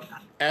the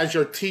as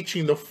you're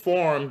teaching the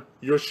form,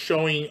 you're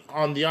showing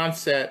on the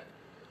onset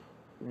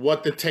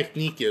what the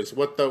technique is,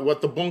 what the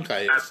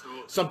bunkai is.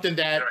 Absolutely. Something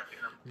that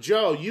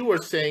Joe, you were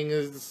saying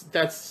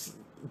that's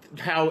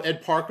how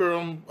Ed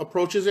Parker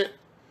approaches it.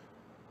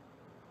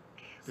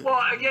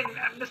 Well, again,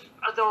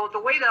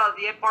 the way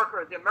the Ed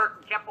Parker, the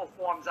American Kempo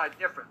forms are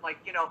different. Like,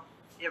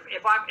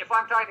 if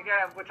I'm trying to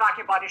we're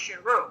talking about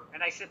Ishin-Ryu,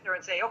 and I sit there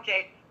and say,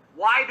 okay,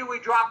 why do we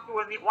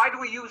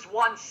use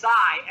one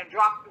sai and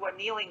drop to a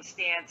kneeling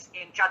stance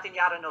in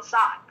Chatinyata no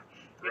Sai?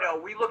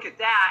 We look at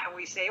that and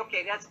we say,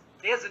 okay,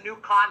 there's a new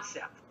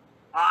concept.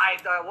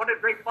 One of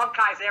the great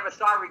bunkais I ever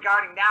saw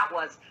regarding that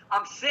was,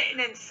 I'm sitting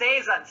in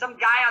Seiza, and some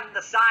guy on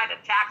the side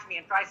attacks me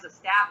and tries to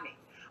stab me.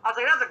 I was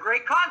like, that's a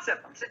great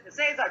concept. I'm sitting in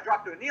Seiza, I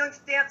drop to a kneeling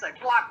stance, I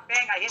block,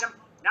 bang, I hit him.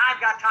 Now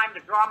I've got time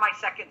to draw my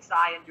second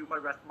sai and do my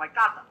rest of my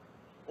kata,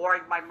 or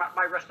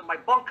my rest of my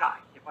bunkai.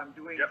 If I'm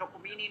doing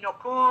Tokumini no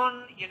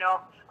kun,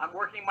 I'm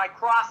working my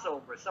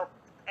crossover. So,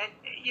 and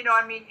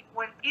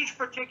when each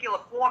particular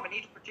form and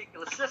each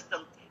particular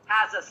system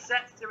has a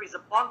set series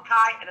of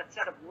bunkai and a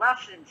set of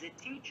lessons it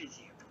teaches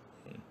you.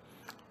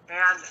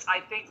 And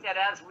I think that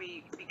as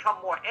we become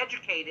more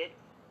educated,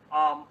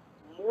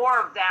 more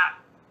of that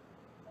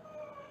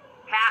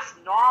past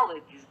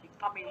knowledge is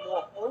becoming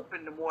more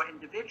open to more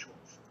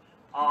individuals.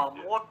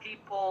 More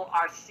people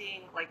are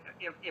seeing, like,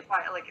 if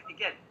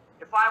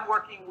I'm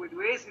working with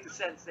Uezu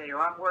Sensei, or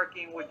I'm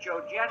working with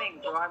Joe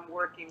Jennings, or I'm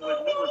working with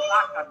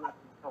Miwasaka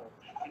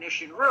in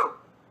Ishin-Ryu,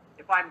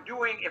 if I'm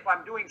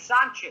doing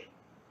Sanchin,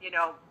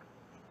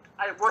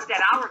 I worked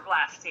at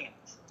hourglass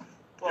stance.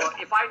 Well,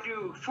 if I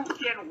do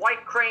Fukian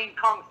White Crane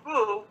Kung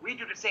Fu, we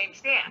do the same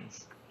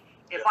stance.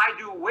 If I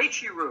do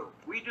Weichi-Ryu,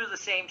 we do the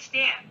same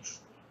stance.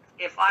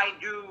 If I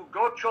do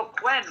Gocho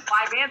Kuen,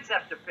 5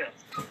 ancestor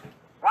fist,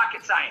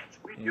 rocket science,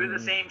 we do the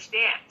same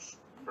stance.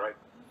 Right.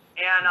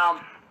 And,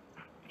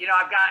 you know,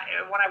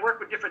 when I work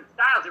with different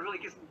styles, it really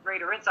gives me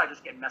greater insight.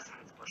 Just getting messy,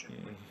 it's pushing.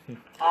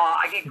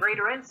 I get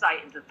greater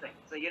insight into things.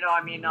 So, you know,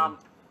 I mean,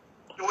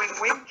 doing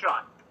Wing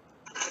Chun,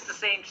 it's the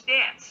same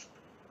stance.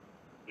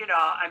 You know,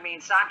 I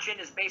mean, Sanchin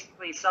is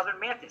basically Southern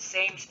Mantis,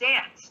 same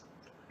stance.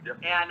 Yep.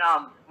 And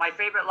my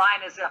favorite line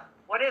is,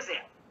 what is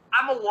it?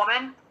 I'm a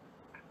woman.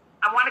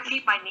 I want to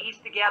keep my knees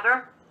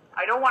together.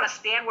 I don't want to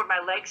stand with my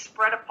legs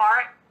spread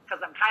apart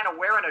because I'm kind of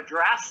wearing a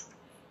dress.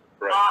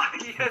 Right.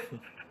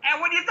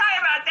 And when you talk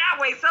about it that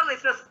way, suddenly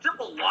it's just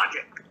simple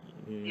logic,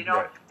 you know,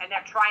 Right. and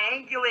that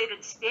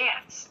triangulated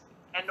stance,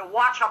 and to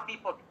watch how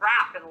people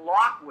trap and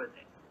lock with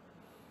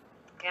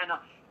it. And,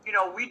 you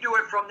know, we do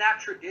it from that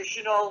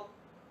traditional,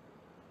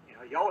 you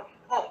know,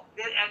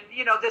 and,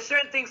 you know, there's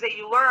certain things that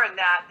you learn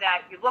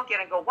that you look at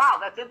and go, wow,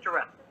 that's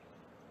interesting.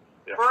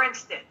 Yeah. For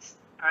instance,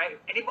 all right,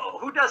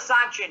 who does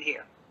Sanchin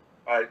here?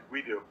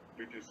 We do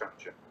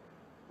Sanchin.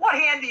 What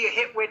hand do you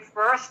hit with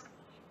first?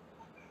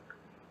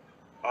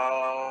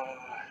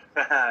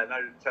 Now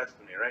you're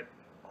testing me, right?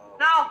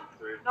 No, 1,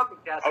 2, 3. no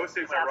big test. I would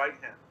say my right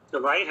hand. The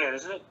right hand,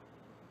 isn't it?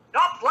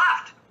 Nope,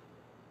 left.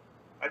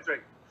 That's right.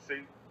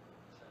 See?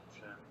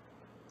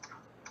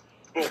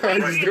 He's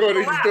Boom, right. doing it.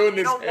 He's Left. doing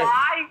You this. know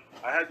why?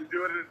 I had to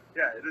do it.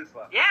 Yeah, it is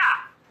left. Yeah,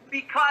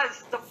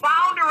 because the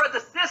founder of the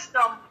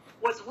system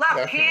was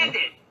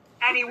left-handed,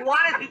 and he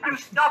wanted to do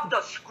stuff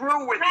to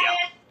screw with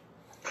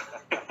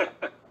you.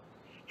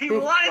 He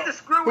wanted to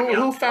screw with you.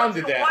 Who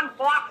founded What's the that? one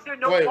boxer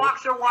no Wait.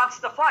 boxer wants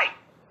to fight?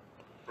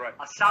 Right.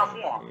 A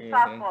southpaw.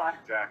 Southpaw.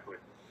 Exactly.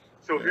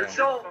 So Yeah. here's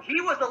So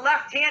he was a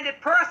left-handed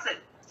person.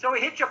 So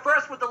he hit you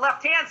first with the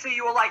left hand, so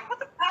you were like, what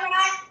the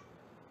fuck?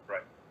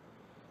 right.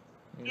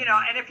 You know,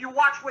 and if you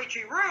watch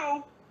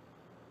Weichi-Ryu,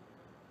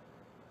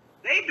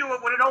 they do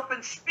it with an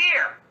open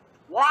spear.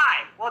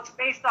 Why? Well, it's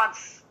based on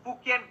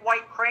Fukian,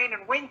 White Crane,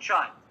 and Wing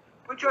Chun.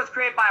 Wing Chun was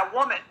created by a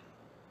woman.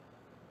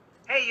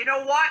 Hey, you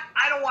know what?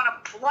 I don't want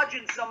to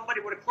bludgeon somebody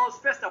with a closed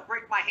fist. I'll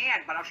break my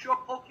hand, but I'll sure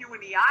poke you in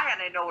the eye,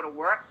 and I know it'll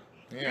work.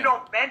 Yeah. You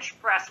don't bench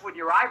press with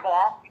your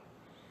eyeball.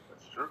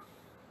 That's true.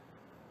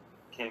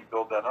 Can't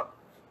build that up.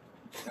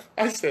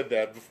 I said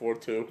that before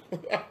too.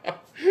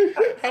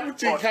 How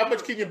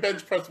much can you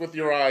bench press with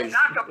your eyes?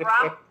 Knock a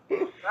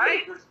bro.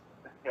 Right?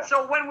 Yeah.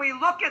 So when we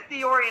look at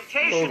the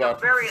orientation Hold on,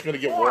 of various I'm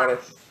just gonna get water.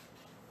 forms,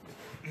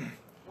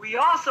 we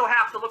also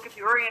have to look at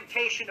the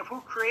orientation of who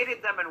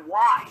created them and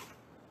why.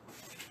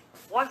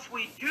 Once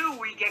we do,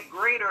 we get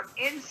greater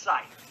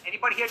insight.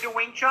 Anybody here do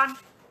Wing Chun?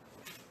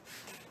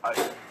 I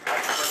spent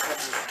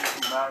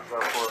with Mazda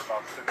for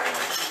about 6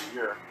 months a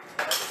year.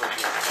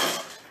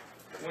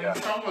 When Yeah.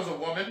 Trump was a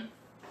woman.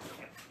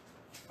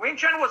 Wing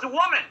Chun was a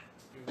woman.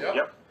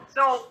 Yep.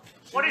 So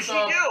what She does she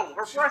was, do?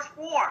 Her first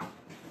form.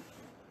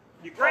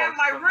 You grab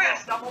my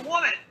wrist. I'm a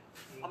woman.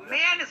 A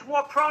man is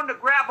more prone to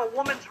grab a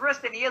woman's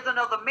wrist than he is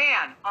another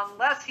man,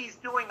 unless he's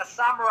doing a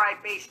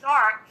samurai-based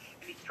art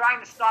and he's trying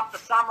to stop the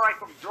samurai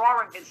from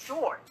drawing his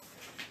sword.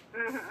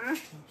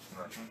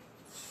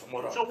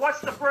 So what's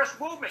the first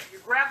movement? You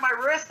grab my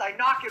wrist, I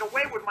knock it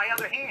away with my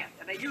other hand,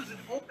 and I use an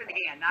open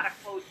hand, not a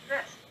closed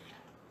fist.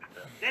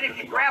 Then if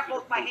you grab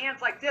both my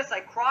hands like this, I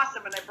cross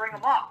them and I bring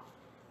them up.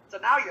 So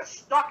now you're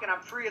stuck and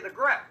I'm free of the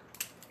grip.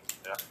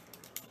 Yeah.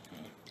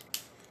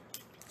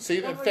 See,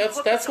 Then when that's you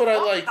look that's at what the I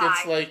book like. It's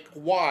side- like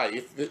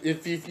why.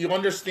 If you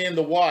understand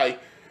the why,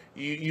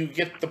 you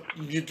get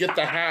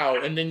the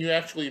how, and then you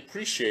actually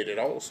appreciate it.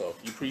 Also,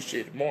 you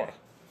appreciate it more.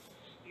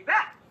 You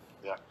bet.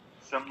 Yeah.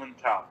 Semlin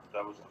Tao.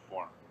 That was the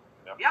form.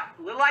 Yep. Yep,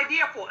 little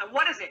idea for, and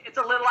what is it? It's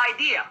a little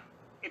idea.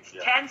 It's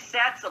Yeah. 10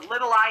 sets of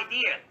little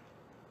ideas.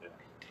 Yeah.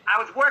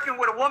 I was working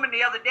with a woman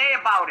the other day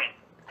about it,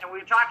 and we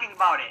were talking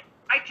about it.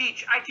 I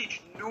teach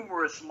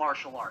numerous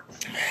martial arts.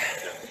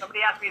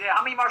 Somebody asked me,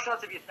 how many martial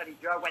arts have you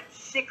studied, Joe? I went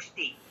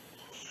 60.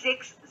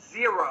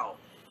 6-0.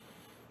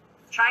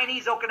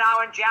 Chinese,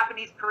 Okinawan,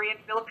 Japanese, Korean,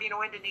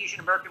 Filipino,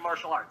 Indonesian, American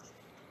martial arts.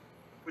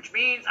 Which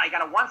means I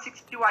got a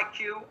 162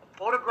 IQ, a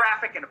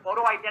photographic and a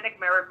photo-identic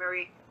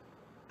memory,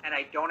 and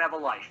I don't have a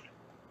life.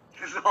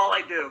 This is all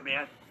I do,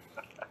 man.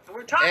 So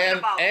we're talking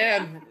about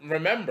And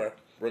remember,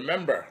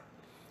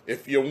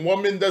 if your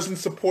woman doesn't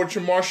support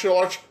your martial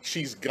arts,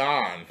 she's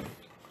gone.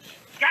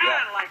 God,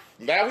 Yeah. like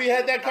Now we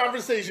had that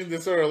conversation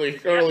earlier.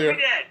 yes, we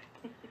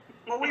did.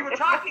 Well, we were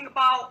talking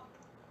about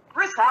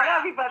wrist Not wrap.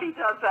 everybody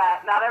does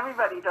that. Not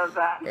everybody does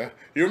that.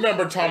 You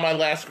remember Tom, my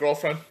last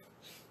girlfriend?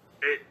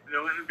 And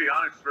to be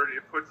honest,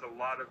 it puts a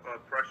lot of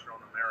pressure on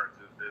the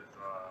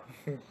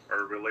marriage,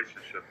 our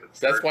relationship.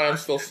 That's why I'm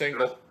still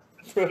single.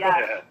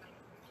 Yes.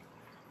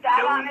 That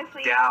No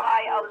honestly is doubt.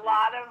 why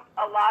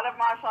a lot of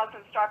martial arts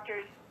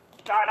instructors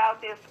start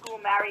out their school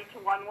married to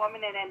one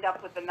woman and end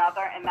up with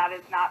another, and that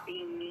is not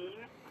being mean.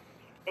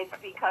 It's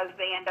because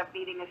they end up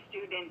meeting a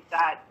student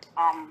that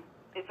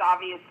is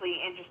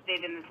obviously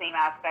interested in the same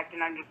aspect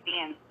and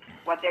understands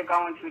what they're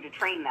going through to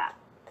train that.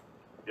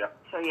 Yeah.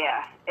 So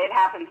yeah, it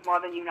happens more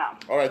than you know.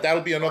 All right,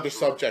 that'll be another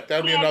subject.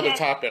 That'll be another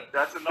topic.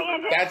 That's another.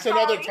 Tangent. That's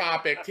another Sorry.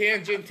 topic.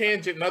 Tangent,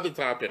 another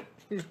topic.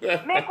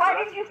 Mick, why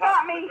didn't you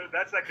stop me?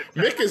 That's like a.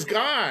 Mick is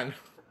gone.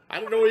 I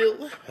don't know where you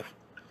left.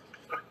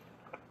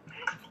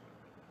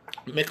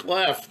 Mick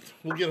left.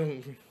 We'll get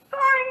him.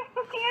 Sorry,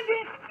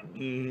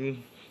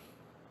 tangent.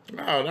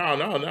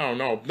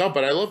 No.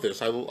 But I love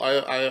this. I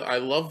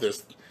love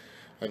this.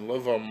 I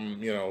love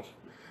you know,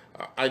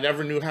 I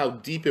never knew how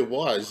deep it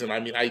was, and I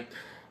mean,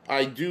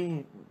 I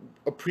do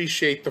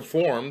appreciate the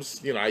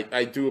forms. You know,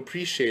 I do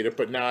appreciate it,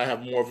 but now I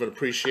have more of an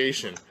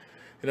appreciation.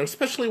 You know,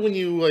 especially when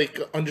you like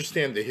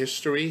understand the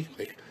history,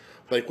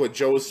 like what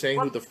Joe was saying,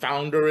 who the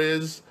founder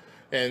is,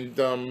 and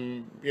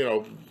you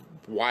know,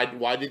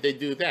 why did they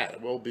do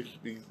that? Well,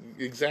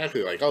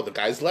 exactly, like, oh, the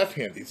guy's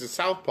left-handed, he's a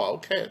southpaw.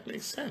 Okay, it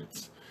makes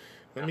sense.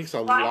 That makes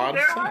a lot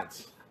of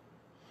sense.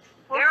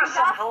 There are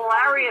some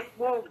hilarious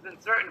moves in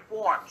certain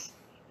forms.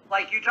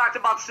 Like you talked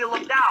about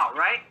Silam Dow,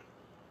 right?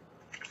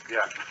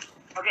 Yeah.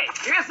 Okay,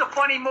 here's a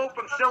funny move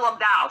from Silam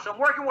Dow. So I'm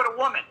working with a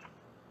woman.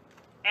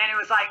 And it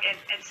was like,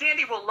 and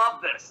Sandy will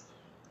love this.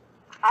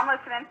 I'm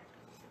listening.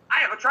 I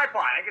have a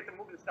tripod. I get to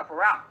move this stuff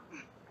around.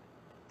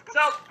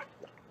 So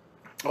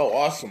Oh,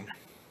 awesome.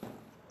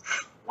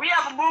 we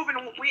have a move in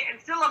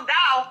Silam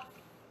Dow,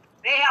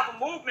 they have a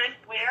movement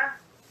where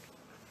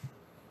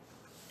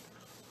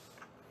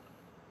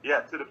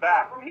Yeah, to the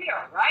back. from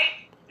here,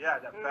 right? Yeah,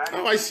 that back.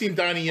 Oh, I seen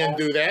Donnie Yen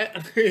do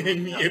that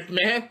in Ip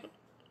Man.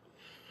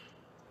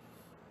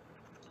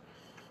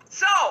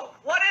 So,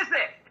 what is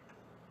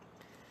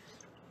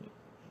it?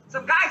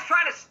 Some guy's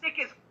trying to stick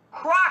his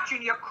crotch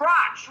in your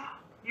crotch.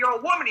 You're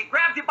a woman. He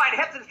grabs you by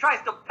the hips and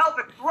tries to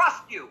pelvic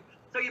thrust you.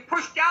 So you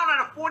push down on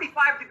a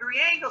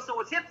 45-degree angle so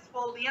his hips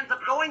fold. He ends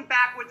up going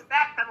backwards,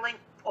 backpedaling,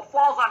 or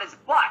falls on his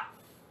butt.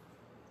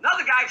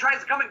 Another guy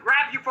tries to come and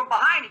grab you from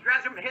behind. He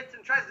grabs you from the hips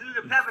and tries to do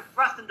the pelvic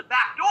thrust in the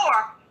back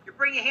door. You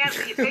bring your hands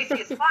to your base of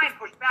your spine,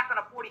 push back on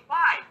a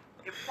 45.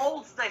 It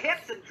folds the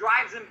hips and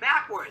drives him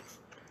backwards.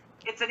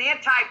 It's an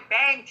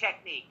anti-bang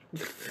technique.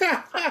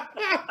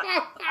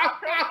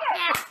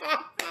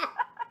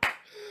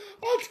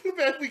 Oh, too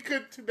bad we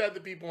could. Too bad the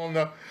people on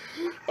the.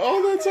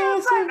 Oh, that's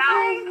awesome.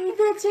 Oh,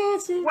 that's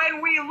awesome.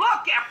 When we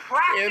look at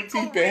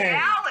practical Anti-bang.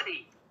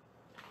 reality,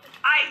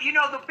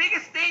 the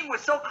biggest thing, we're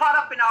so caught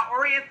up in our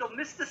Oriental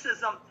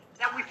mysticism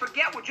that we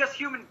forget we're just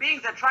human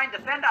beings that try and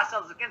defend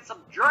ourselves against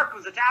some jerk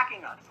who's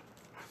attacking us.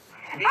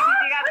 Maybe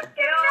they got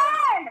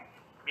skills.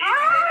 Maybe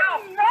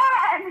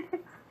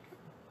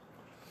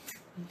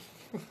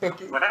they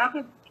don't. What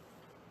happened?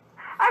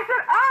 I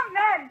said,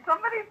 amen.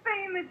 Somebody's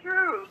saying the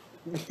truth.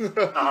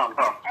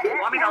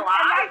 Want me to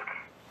lie?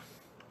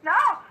 No.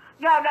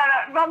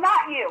 Well,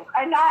 not you,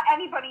 and not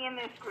anybody in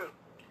this group.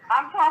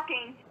 I'm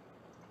talking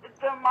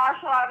the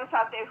martial artists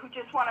out there who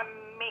just want to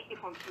make,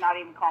 if I'm not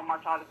even called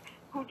martial artists,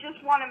 who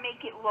just want to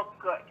make it look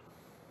good.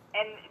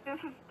 And this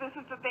is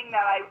the thing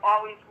that I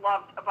always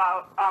loved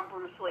about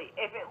Bruce Lee.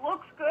 If it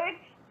looks good,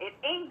 it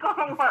ain't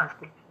gonna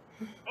work.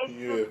 It's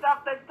the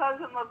stuff that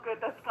doesn't look good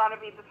that's gonna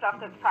be the stuff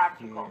that's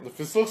practical. If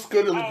this looks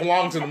good, it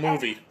belongs in the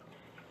movie.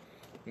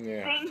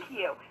 Yeah. Thank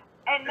you.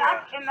 And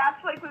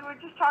that's like we were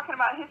just talking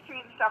about history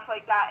and stuff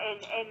like that,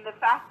 and the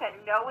fact that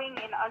knowing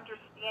and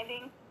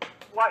understanding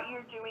what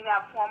you're doing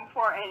that form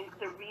for and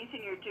the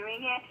reason you're doing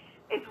it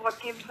is what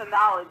gives the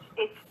knowledge.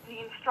 It's the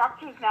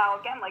instructors now,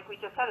 again, like we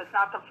just said, it's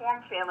not the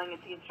form failing,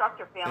 it's the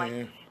instructor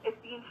failing. Mm-hmm. It's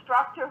the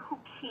instructor who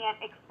can't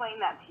explain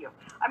that to you.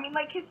 I mean,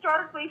 like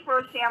historically for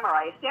a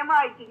samurai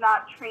did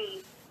not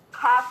train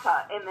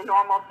kata in the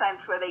normal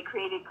sense where they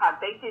created kata.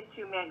 They did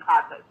two-man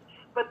katas.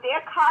 But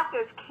their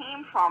katas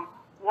came from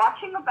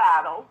watching a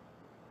battle,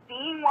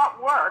 seeing what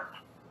worked,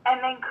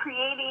 and then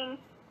creating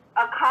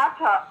a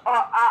kata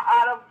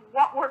out of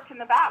what worked in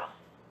the battle.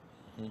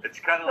 It's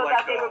kind of so like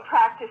that they would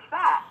practice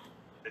that.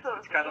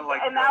 It's kind of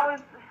like. And that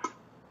was.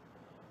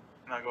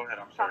 No, go ahead.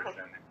 I'm sorry, Okay.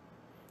 Sandy.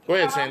 Go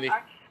ahead, Sandy.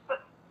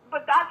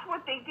 But that's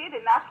what they did,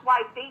 and that's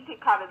why they did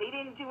kata. They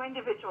didn't do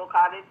individual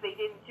katas. They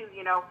didn't do,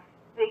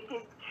 they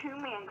did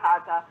two-man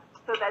kata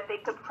so that they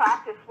could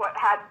practice what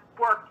had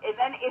worked. And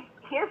then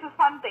here's the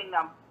fun thing,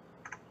 though.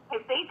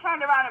 If they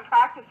turned around and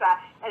practiced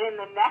that, and in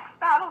the next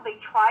battle they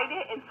tried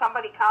it and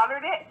somebody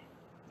countered it,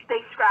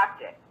 they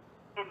scrapped it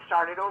and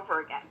started over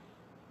again.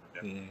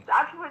 Mm.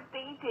 That's what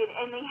they did,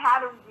 and they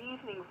had a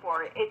reasoning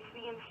for it. It's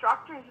the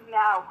instructors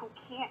now who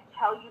can't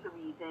tell you the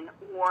reason,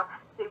 or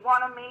they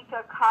want to make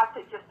a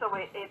kata just so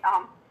it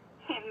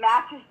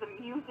matches the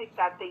music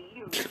that they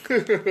use.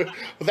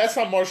 Well, that's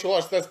not martial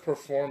arts. That's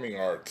performing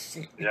arts.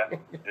 Yeah.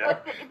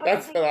 But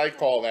That's what I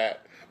call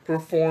that.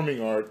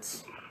 Performing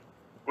arts.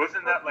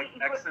 Wasn't that like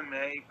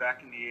XMA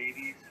back in the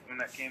 80s when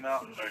that came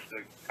out? Or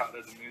the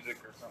Kata the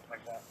music or something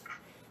like that?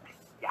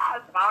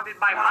 Yes, Founded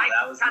by Wow, Mike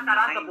that was the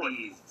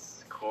Cantarantapur.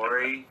 90s,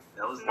 Corey.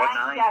 That was the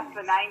 90s. Yes,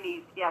 the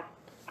 90s, yes.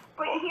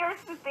 But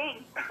here's the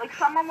thing, like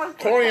someone was...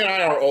 Corey and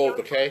I are old,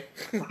 okay?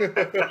 I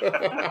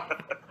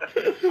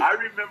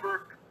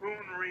remember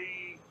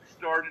Hoonry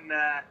starting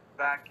that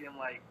back in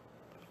like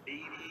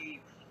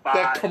 85.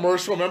 That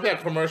commercial, remember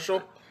that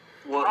commercial?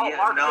 Well, Oh, yeah,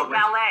 Mark no, did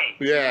ballet.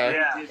 Yeah.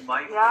 yeah, did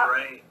Mike Yeah.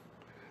 right?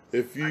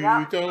 If you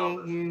Yeah.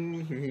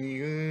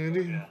 don't...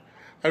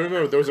 I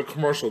remember there was a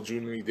commercial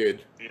Junior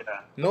did. Yeah.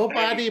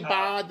 Nobody Hey,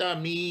 bother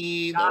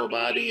me. Not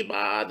Nobody me.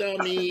 bother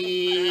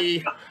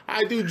me.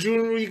 I do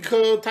junior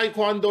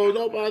taekwondo.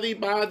 Nobody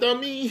bother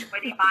me.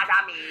 Nobody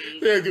bother me.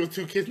 There were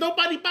two kids.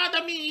 Nobody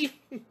bother me.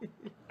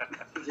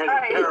 All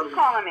right, who's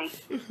calling me?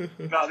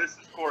 No, this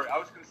is Corey. I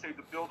was going to say,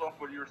 to build off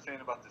what you were saying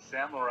about the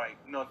samurai,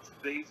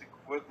 today's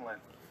equivalent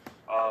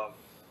of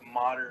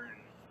modern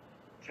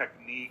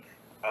technique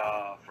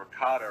for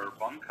kata or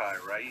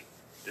bunkai, right,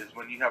 is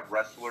when you have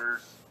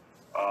wrestlers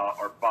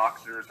or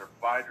boxers or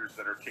fighters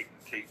that are taking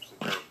tapes of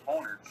their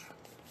opponents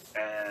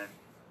and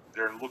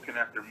they're looking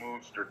at their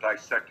moves, they're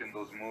dissecting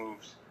those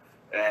moves,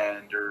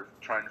 and they're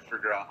trying to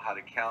figure out how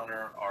to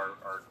counter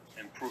or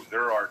improve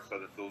their art so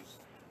that those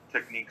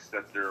techniques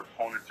that their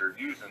opponents are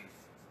using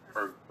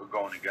are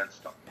going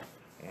against them,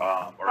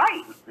 or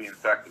Right. being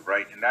effective,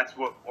 right? And that's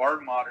what our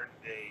modern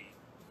day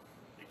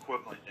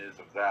equivalent is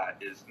of that.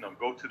 Is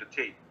go to the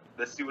tape.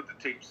 Let's see what the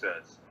tape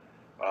says.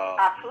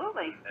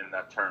 Absolutely. In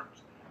that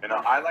terms. And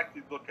I like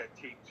to look at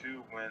tape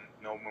too when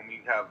when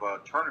we have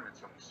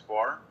tournaments and we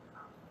spar.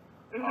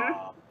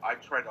 I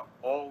try to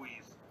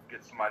always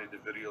get somebody to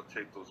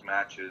videotape those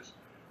matches.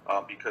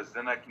 Because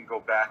then I can go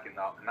back and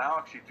now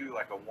actually do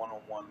like a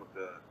one-on-one with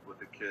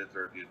the kids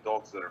or the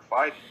adults that are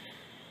fighting,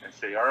 and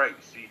say, all right,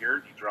 you see here,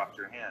 you dropped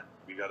your hand.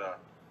 We gotta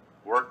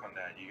work on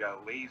that. You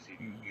got lazy.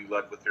 You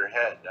led with your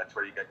head. That's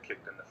where you got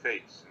kicked in the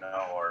face,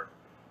 or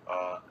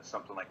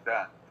something like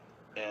that.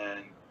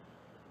 And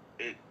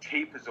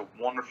tape is a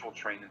wonderful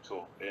training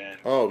tool. And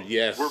Oh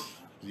yes,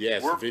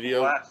 yes. we're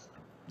Video. blessed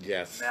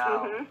Yes.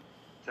 now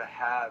to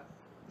have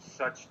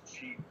such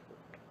cheap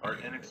or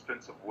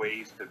inexpensive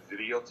ways to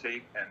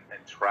videotape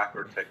and track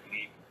our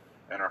technique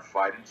and our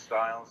fighting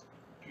styles,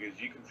 because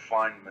you can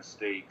find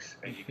mistakes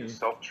and you can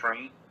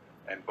self-train,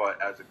 but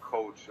as a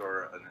coach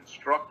or an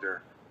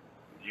instructor,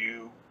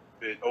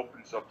 it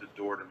opens up the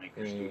door to make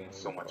your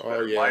students so much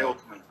better. yeah. My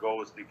ultimate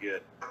goal is to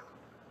get,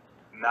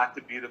 not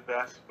to be the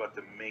best, but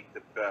to make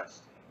the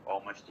best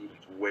all my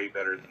students way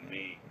better than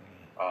me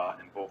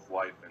in both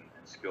life and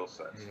skill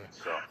sets.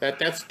 So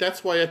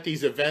That's why at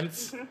these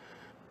events,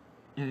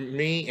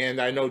 me and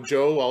I know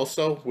Joe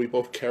also, we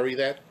both carry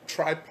that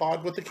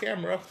tripod with the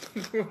camera.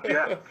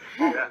 yeah.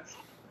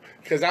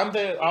 Because I'm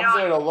there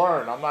to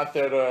learn. I'm not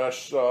there to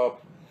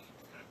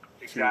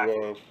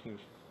Exactly.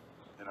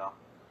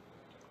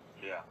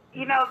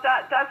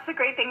 That's the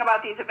great thing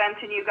about these events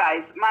and you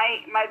guys.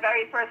 My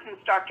very first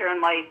instructor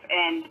in life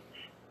and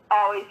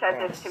always said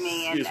this to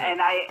me, and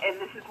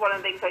this is one of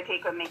the things I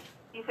take with me.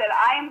 He said,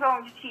 I am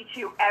going to teach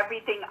you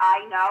everything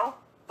I know,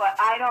 but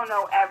I don't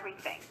know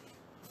everything.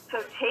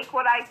 So take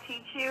what I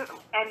teach you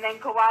and then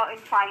go out and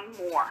find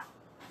more.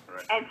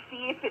 Right. And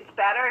see if it's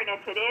better, and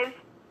if it is,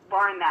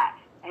 learn that.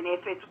 And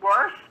if it's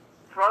worse,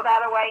 throw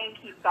that away and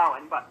keep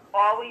going. But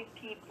always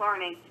keep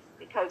learning,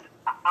 because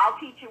I'll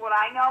teach you what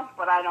I know,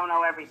 but I don't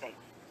know everything.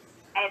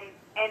 And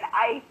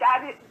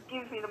that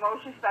gives me the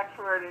most respect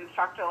for an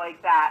instructor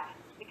like that,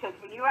 because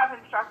when you have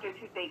instructors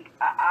who think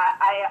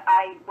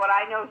what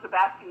I know is the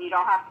best and you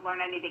don't have to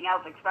learn anything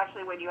else,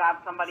 especially when you have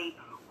somebody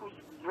who's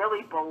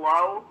really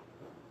below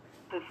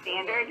the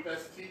standard,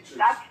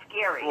 that's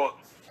scary. Well,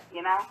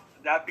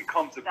 that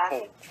becomes a That's-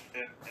 cult,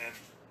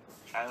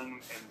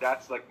 and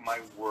that's like my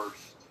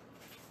worst.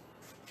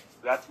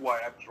 That's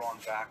why I've drawn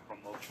back from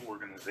those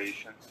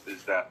organizations,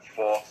 is that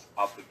false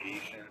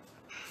obligation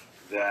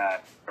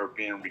that are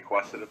being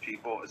requested of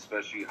people,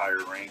 especially higher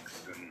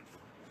ranks and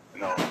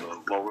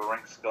the lower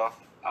rank stuff.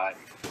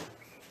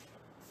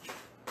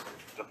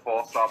 The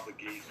false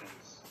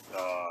obligations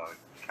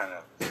kind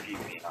of keep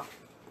me up,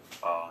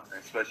 and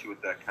especially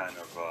with that kind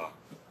of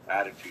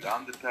attitude.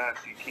 I'm the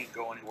best. You can't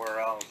go anywhere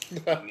else.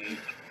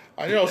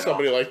 I know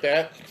somebody like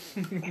that.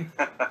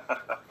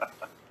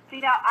 See,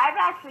 now, I've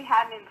actually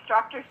had an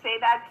instructor say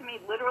that to me,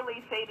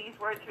 literally say these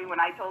words to me when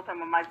I told him,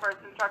 when my first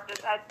instructor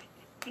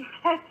he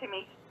said to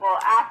me, well,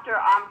 after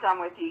I'm done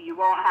with you, you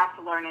won't have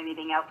to learn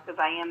anything else because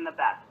I am the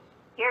best.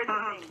 Here's the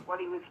thing. What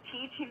he was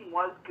teaching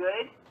was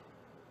good,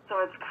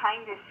 so it's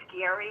kind of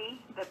scary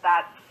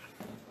that's,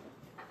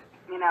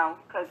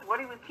 because what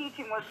he was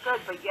teaching was good,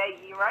 but yeah,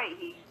 you're right.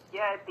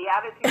 The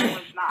attitude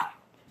was not.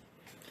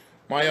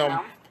 My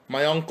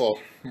uncle,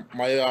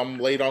 my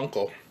late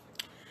uncle,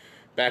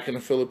 back in the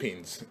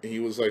Philippines, he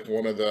was like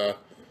one of the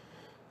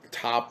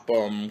top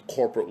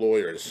corporate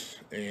lawyers,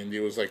 and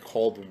he was like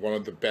called one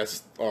of the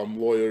best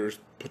lawyers,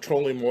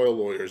 petroleum oil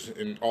lawyers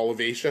in all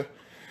of Asia.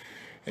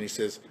 And he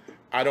says,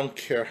 I don't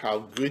care how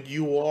good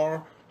you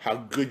are, how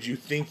good you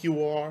think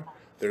you are,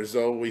 there's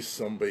always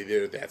somebody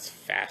there that's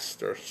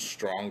faster,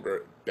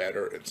 stronger,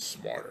 better, and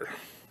smarter.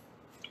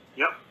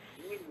 Yep.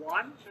 You need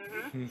one,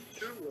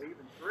 two, or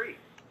even three.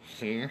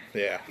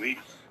 Yeah.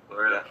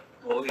 Or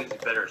always a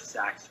better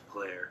sax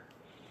player.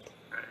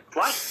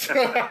 What? There's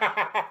no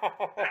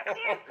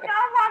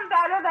one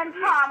better than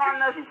Tom on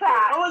the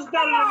sax. No one's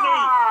better than me.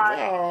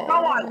 Oh.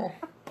 Go on.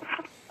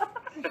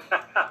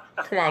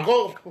 Come on,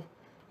 go.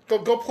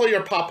 Go play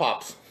your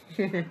pop-pops.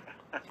 You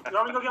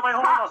want me to go get my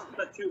homehouse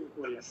tattoo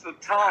for you? So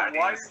Tom,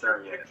 why is your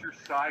picture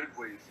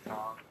sideways,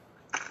 Tom?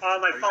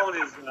 My phone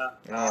is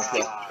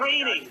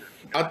training.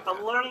 Gotcha.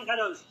 I'm learning how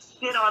to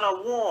sit on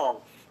a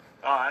wall.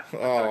 Oh,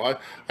 I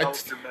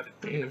helps your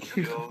meditative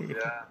skills,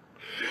 yeah.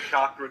 Your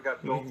chakra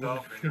got built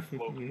up and you're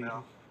floating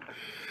now.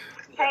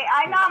 Hey,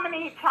 I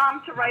nominate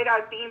Tom to write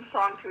our theme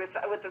song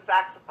with the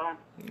saxophone.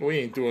 We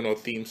ain't doing no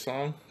theme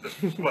song.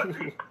 What?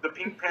 The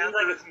Pink It's Panther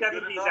like a isn't good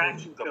 70s enough?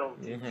 action film.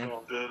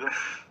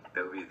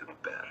 That would be the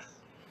best.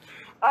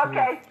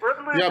 Okay,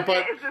 Yeah,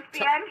 but is this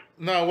the end?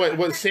 no,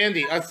 wait,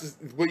 Sandy,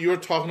 what you were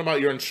talking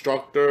about, your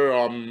instructor,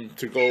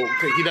 to go,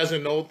 he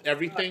doesn't know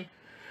everything.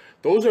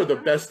 Those are the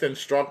best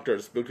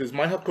instructors, because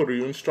my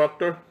Hakuryu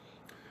instructor,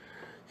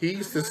 he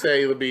used to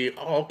say to me,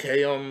 oh,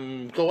 okay,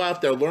 go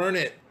out there, learn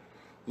it,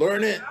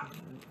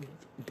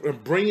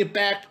 bring it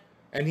back,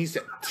 and he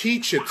said,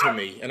 teach it to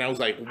me. And I was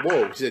like,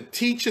 whoa. He said,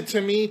 teach it to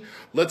me,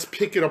 let's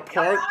pick it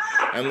apart,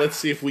 and let's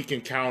see if we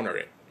can counter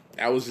it.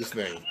 That was his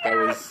thing.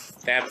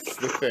 That's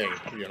the thing,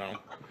 you know.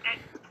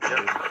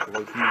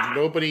 Like,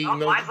 nobody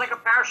knows. Mine's like a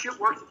parachute,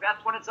 works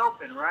best when it's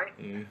open, right?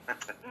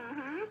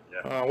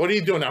 What are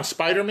you doing now,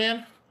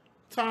 Spider-Man,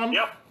 Tom?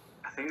 Yep.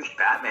 I think it's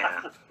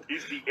Batman.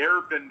 He's the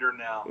airbender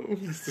now.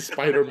 He's the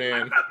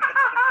Spider-Man.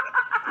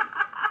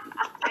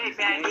 Hey,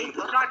 man,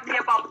 don't talk to me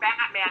about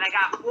Batman. I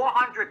got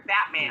 400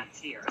 Batmans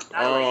here.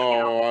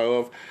 Oh, I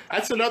love.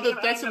 That's another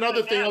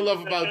thing I love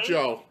about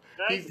Joe.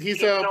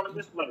 He's a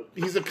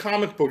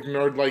comic book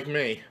nerd like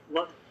me.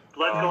 Let's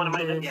go into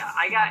my Yeah,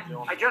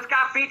 I just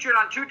got featured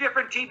on 2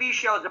 different TV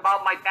shows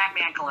about my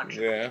Batman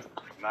collection. Yeah.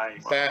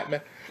 Nice. Batman.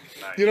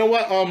 Nice. You know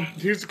what?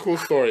 Here's a cool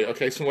story.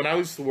 Okay, so when I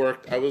was to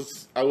work, I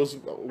was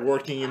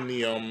working in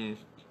the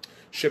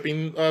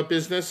shipping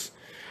business,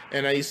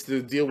 and I used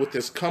to deal with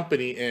this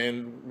company.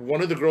 And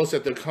one of the girls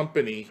at the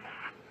company,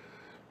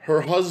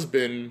 her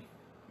husband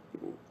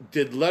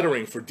did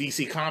lettering for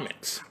DC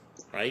Comics,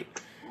 right?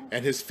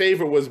 And his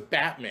favorite was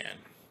Batman.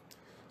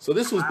 So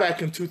this was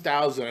back in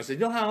 2000. I said, you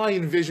know how I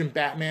envision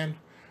Batman?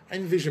 I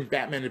envision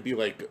Batman to be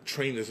like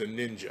trained as a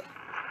ninja.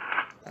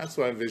 That's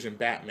what I envision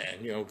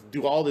Batman. You know,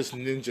 do all this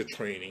ninja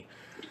training.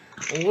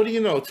 And what do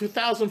you know?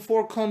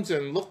 2004 comes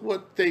and look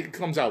what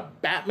comes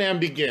out.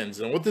 Batman Begins.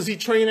 And what does he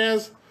train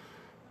as?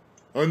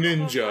 A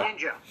ninja.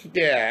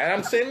 Yeah, and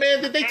I'm saying,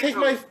 man, did they take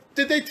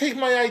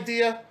my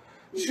idea?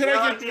 Should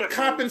I get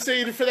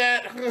compensated for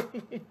that?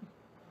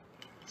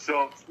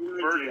 So,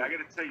 Bertie, I got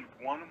to tell you,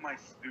 one of my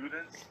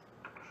students,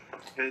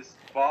 his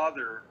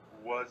father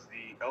was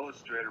the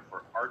illustrator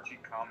for Archie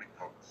comic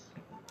books.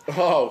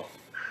 Oh,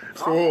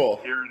 cool.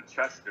 Here in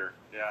Chester,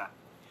 yeah.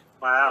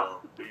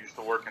 Wow. He used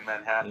to work in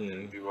Manhattan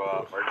and do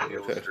Archie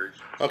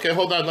illustrations. Okay,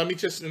 hold on. Let me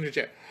just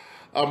interject.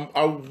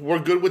 We're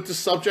good with the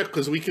subject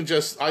because we can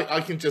just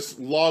I can just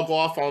log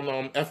off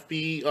on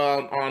FB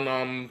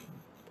on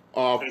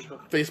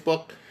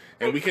Facebook,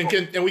 and we can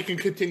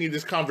continue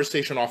this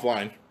conversation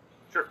offline.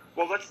 Sure.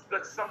 Well, let's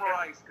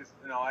summarize because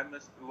I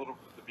missed a little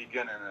bit at the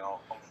beginning,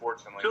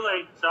 unfortunately. Too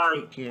late.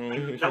 Sorry.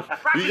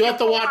 You'll have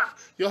to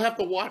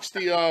watch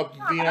the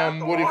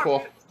what do you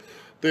call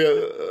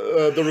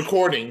the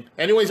recording.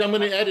 Anyways, I'm going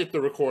to edit the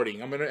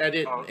recording. I'm going to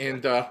edit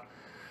and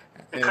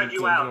cut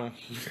you out.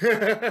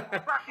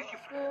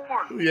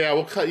 Yeah,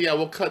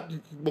 we'll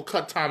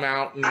cut Tom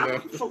out. And, Hey,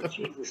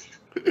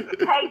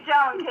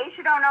 Joe, in case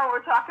you don't know,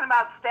 we're talking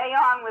about stay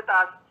on with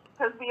us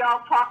because we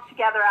all talk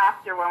together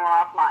after when we're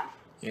offline.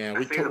 Yeah,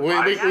 we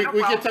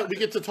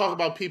get to talk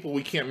about people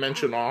we can't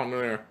mention on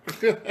there.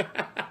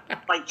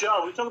 Like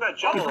Joe, we talk about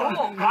Joe.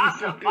 Oh,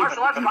 gossip.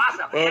 Martial arts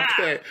gossip.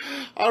 Okay.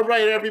 All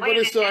right,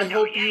 everybody. So I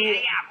hope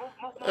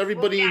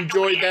everybody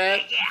enjoyed that.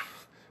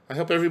 I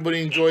hope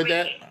everybody enjoyed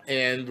that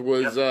and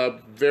was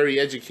very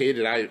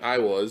educated. I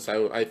was.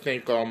 I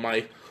thank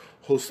my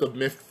host of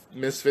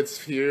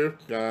Misfits here,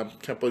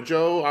 Kempo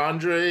Joe,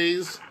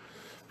 Andres,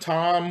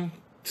 Tom,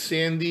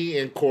 Sandy,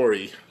 and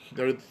Corey.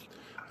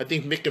 I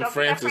think Mick and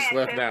Francis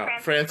left now.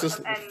 Francis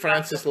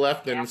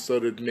left, and so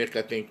did Mick.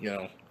 I think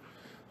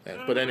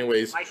But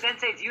anyways, my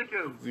sensei's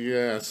YouTube.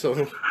 Yeah.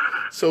 So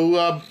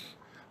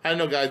I don't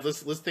know, guys.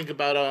 Let's think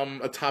about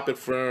a topic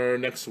for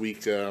next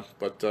week.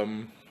 But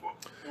we'll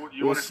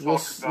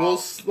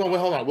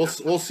hold on.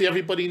 We'll see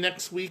everybody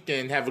next week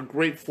and have a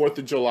great 4th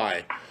of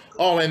July.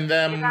 Oh, and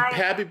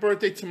happy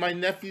birthday to my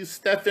nephew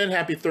Stefan.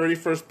 Happy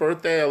 31st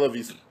birthday. I love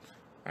you.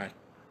 All right.